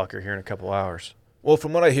hurt locker here in a couple hours. Well,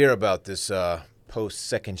 from what I hear about this post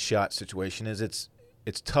second shot situation, is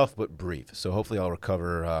it's tough but brief. So hopefully I'll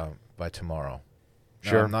recover by tomorrow. No,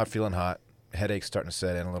 Sure. I'm not feeling hot. Headache's starting to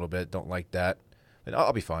set in a little bit. Don't like that. But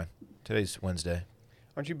I'll be fine. Today's Wednesday.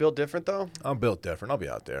 Aren't you built different, though? I'm built different. I'll be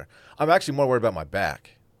out there. I'm actually more worried about my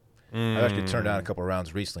back. I've actually turned down a couple of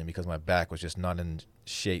rounds recently because my back was just not in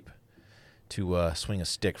shape to swing a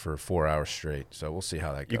stick for 4 hours straight. So we'll see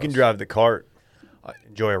how that goes. You can drive the cart.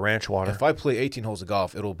 Enjoy a ranch water. If I play 18 holes of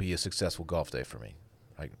golf, it'll be a successful golf day for me.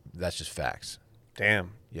 Like that's just facts.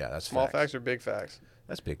 Damn. Yeah, that's Small facts. facts or big facts?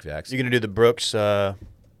 That's big facts. You gonna do the Brooks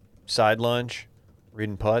side lunge,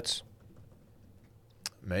 reading putts?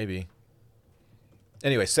 Maybe.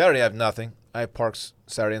 Anyway, Saturday I have nothing. I have parks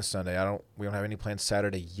Saturday and Sunday. We don't have any plans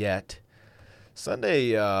Saturday yet.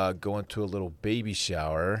 Sunday, going to a little baby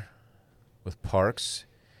shower with Parks.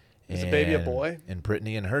 Is the baby a boy? And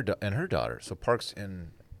Brittany and her daughter. So Parks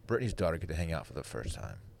and Brittany's daughter get to hang out for the first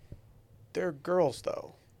time. They're girls,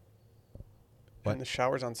 though. What? And the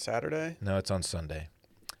shower's on Saturday? No, it's on Sunday.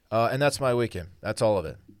 And that's my weekend. That's all of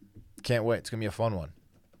it. Can't wait. It's going to be a fun one.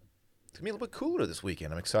 It's going to be a little bit cooler this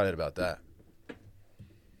weekend. I'm excited about that.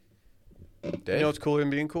 Dave? You know what's cooler than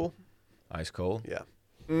being cool? Ice cold. Yeah.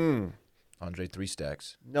 Andre 3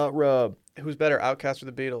 stacks. Nut rub. Who's better, Outkast or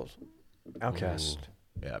the Beatles? Outcast.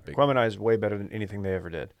 Yeah, big. Kwame and I is way better than anything they ever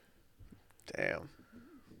did. Damn.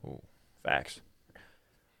 Facts.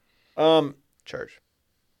 Church.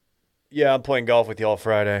 Yeah, I'm playing golf with y'all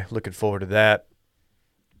Friday. Looking forward to that.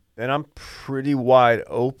 then I'm pretty wide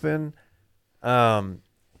open.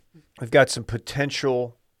 We've got some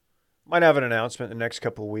potential. Might have an announcement in the next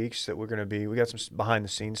couple of weeks that we got some behind the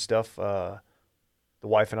scenes stuff. The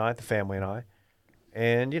wife and I, the family and I,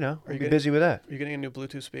 and we'll be busy with that. Are you getting a new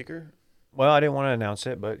Bluetooth speaker? Well, I didn't want to announce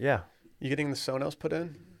it, but yeah. You getting the Sonos put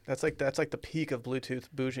in? That's like the peak of Bluetooth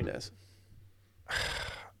bouginess.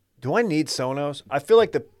 Do I need Sonos? I feel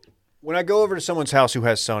like when I go over to someone's house who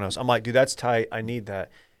has Sonos, I'm like, dude, that's tight. I need that.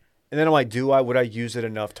 And then I'm like, would I use it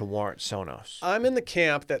enough to warrant Sonos? I'm in the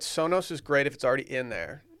camp that Sonos is great if it's already in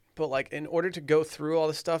there. But like in order to go through all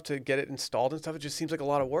this stuff to get it installed and stuff, it just seems like a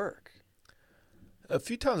lot of work. A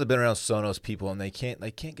few times I've been around Sonos people and they can't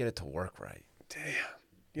get it to work right. Damn.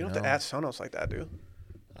 You don't have to ask Sonos like that, dude.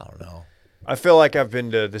 I don't know. I feel like I've been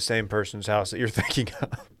to the same person's house that you're thinking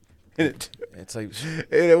of. It's like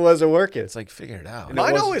it wasn't working. it's like figure it out.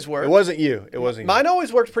 Mine always worked. It wasn't you. It wasn't Mine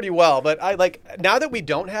always worked pretty well, but now that we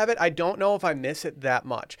don't have it, I don't know if I miss it that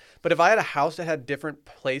much. But if I had a house that had different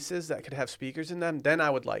places that could have speakers in them, then I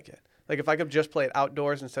would like it. Like if I could just play it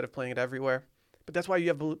outdoors instead of playing it everywhere. But that's why you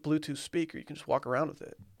have Bluetooth speaker. You can just walk around with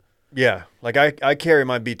it. Yeah. Like I carry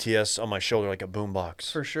my BTS on my shoulder like a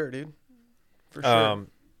boombox. For sure, dude. For sure.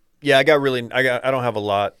 Yeah, I don't have a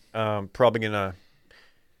lot. Probably gonna,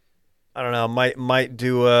 I don't know, might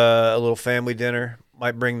do a little family dinner.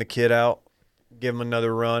 Might bring the kid out, give him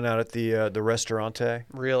another run out at the restaurante.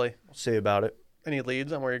 Really? We'll see about it. Any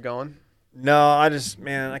leads on where you're going? No,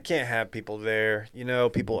 I can't have people there.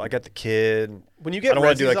 I got the kid. When you get I don't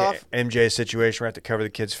want to do resis like off, an MJ situation where I have to cover the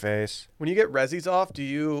kid's face. when you get resis off, do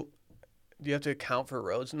you have to account for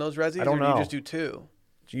roads in those resis? I don't or do know. you just do 2?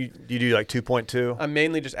 Do you do like 2.2? I'm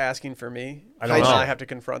mainly just asking for me. I don't know. I have to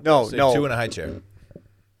confront No, this. So 2 in a high chair.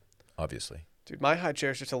 Obviously. Dude, my high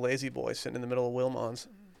chair is just a lazy boy sitting in the middle of Wilmons.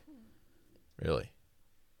 Really?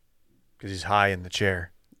 Because he's high in the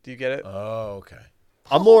chair. Do you get it? Oh, okay.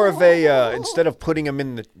 I'm more of a instead of putting him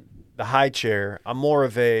in the high chair, I'm more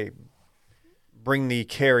of a bring the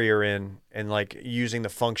carrier in and like using the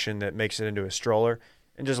function that makes it into a stroller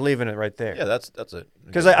and just leaving it right there. Yeah, that's it.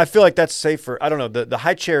 Because I feel like that's safer. I don't know. The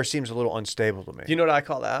high chair seems a little unstable to me. Do you know what I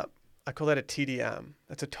call that? I call that a TDM.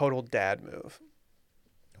 That's a total dad move.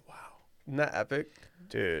 Wow. Isn't that epic?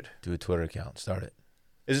 Dude. Do a Twitter account. Start it.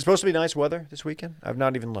 Is it supposed to be nice weather this weekend? I've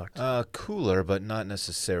not even looked. Cooler, but not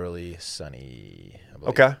necessarily sunny. I believe.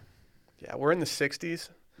 Okay. Yeah, we're in the 60s.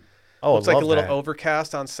 Oh, Looks I like love a little that.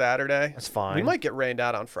 overcast on Saturday. That's fine. We might get rained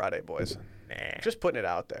out on Friday, boys. Nah. Just putting it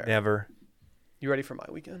out there. Never. You ready for my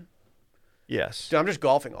weekend? Yes. Dude, I'm just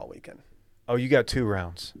golfing all weekend. Oh, you got 2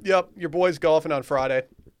 rounds. Yep, your boy's golfing on Friday.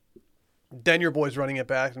 Then your boy's running it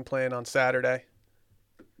back and playing on Saturday.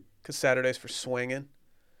 Because Saturday's for swinging.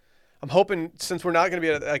 I'm hoping, since we're not going to be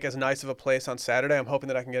at like as nice of a place on Saturday, I'm hoping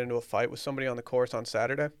that I can get into a fight with somebody on the course on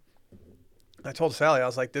Saturday. I told Sally, I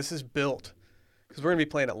was like, this is built. Because we're going to be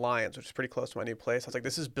playing at Lions, which is pretty close to my new place. I was like,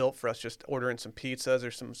 this is built for us just ordering some pizzas or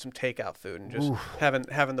some takeout food and just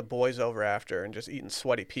having the boys over after and just eating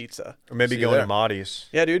sweaty pizza. Or maybe See you going there. to Mahdi's.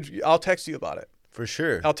 Yeah, dude, I'll text you about it. For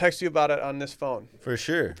sure. I'll text you about it on this phone. For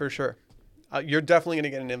sure. For sure. You're definitely going to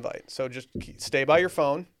get an invite. So just stay by your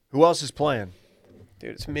phone. Who else is playing? Dude,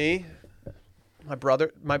 it's me, my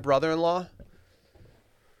brother-in-law,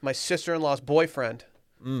 my sister-in-law's boyfriend,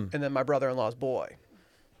 and then my brother-in-law's boy.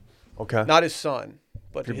 Okay. Not his son,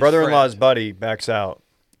 but If your his brother-in-law's friend. buddy backs out,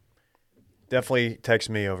 definitely text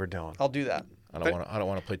me over Dylan. I'll do that. I don't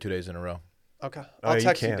want to play 2 days in a row. Okay. Oh, I'll you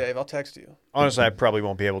text you, can. Dave. I'll text you. Honestly, I probably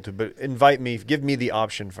won't be able to, but invite me. Give me the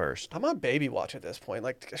option first. I'm on baby watch at this point.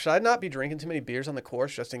 Like, should I not be drinking too many beers on the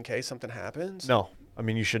course just in case something happens? No. I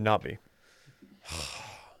mean, you should not be.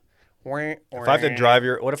 If If I have to drive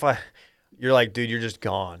you're like, dude, you're just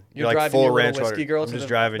gone. You're like driving full your little ranch whiskey water. girl I'm to just the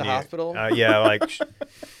driving you. hospital? Yeah, like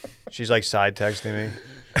she's like side texting me.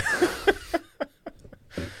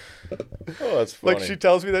 Oh, that's Like, she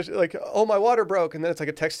tells me that, like, oh, my water broke. And then it's like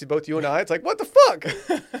a text to both you and I. It's like, what the fuck?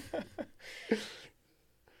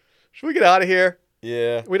 Should we get out of here?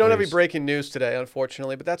 Yeah. We don't have any please. breaking news today,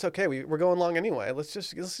 unfortunately, but that's okay. We're going long anyway. Let's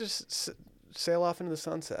just sail off into the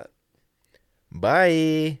sunset.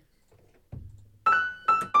 Bye.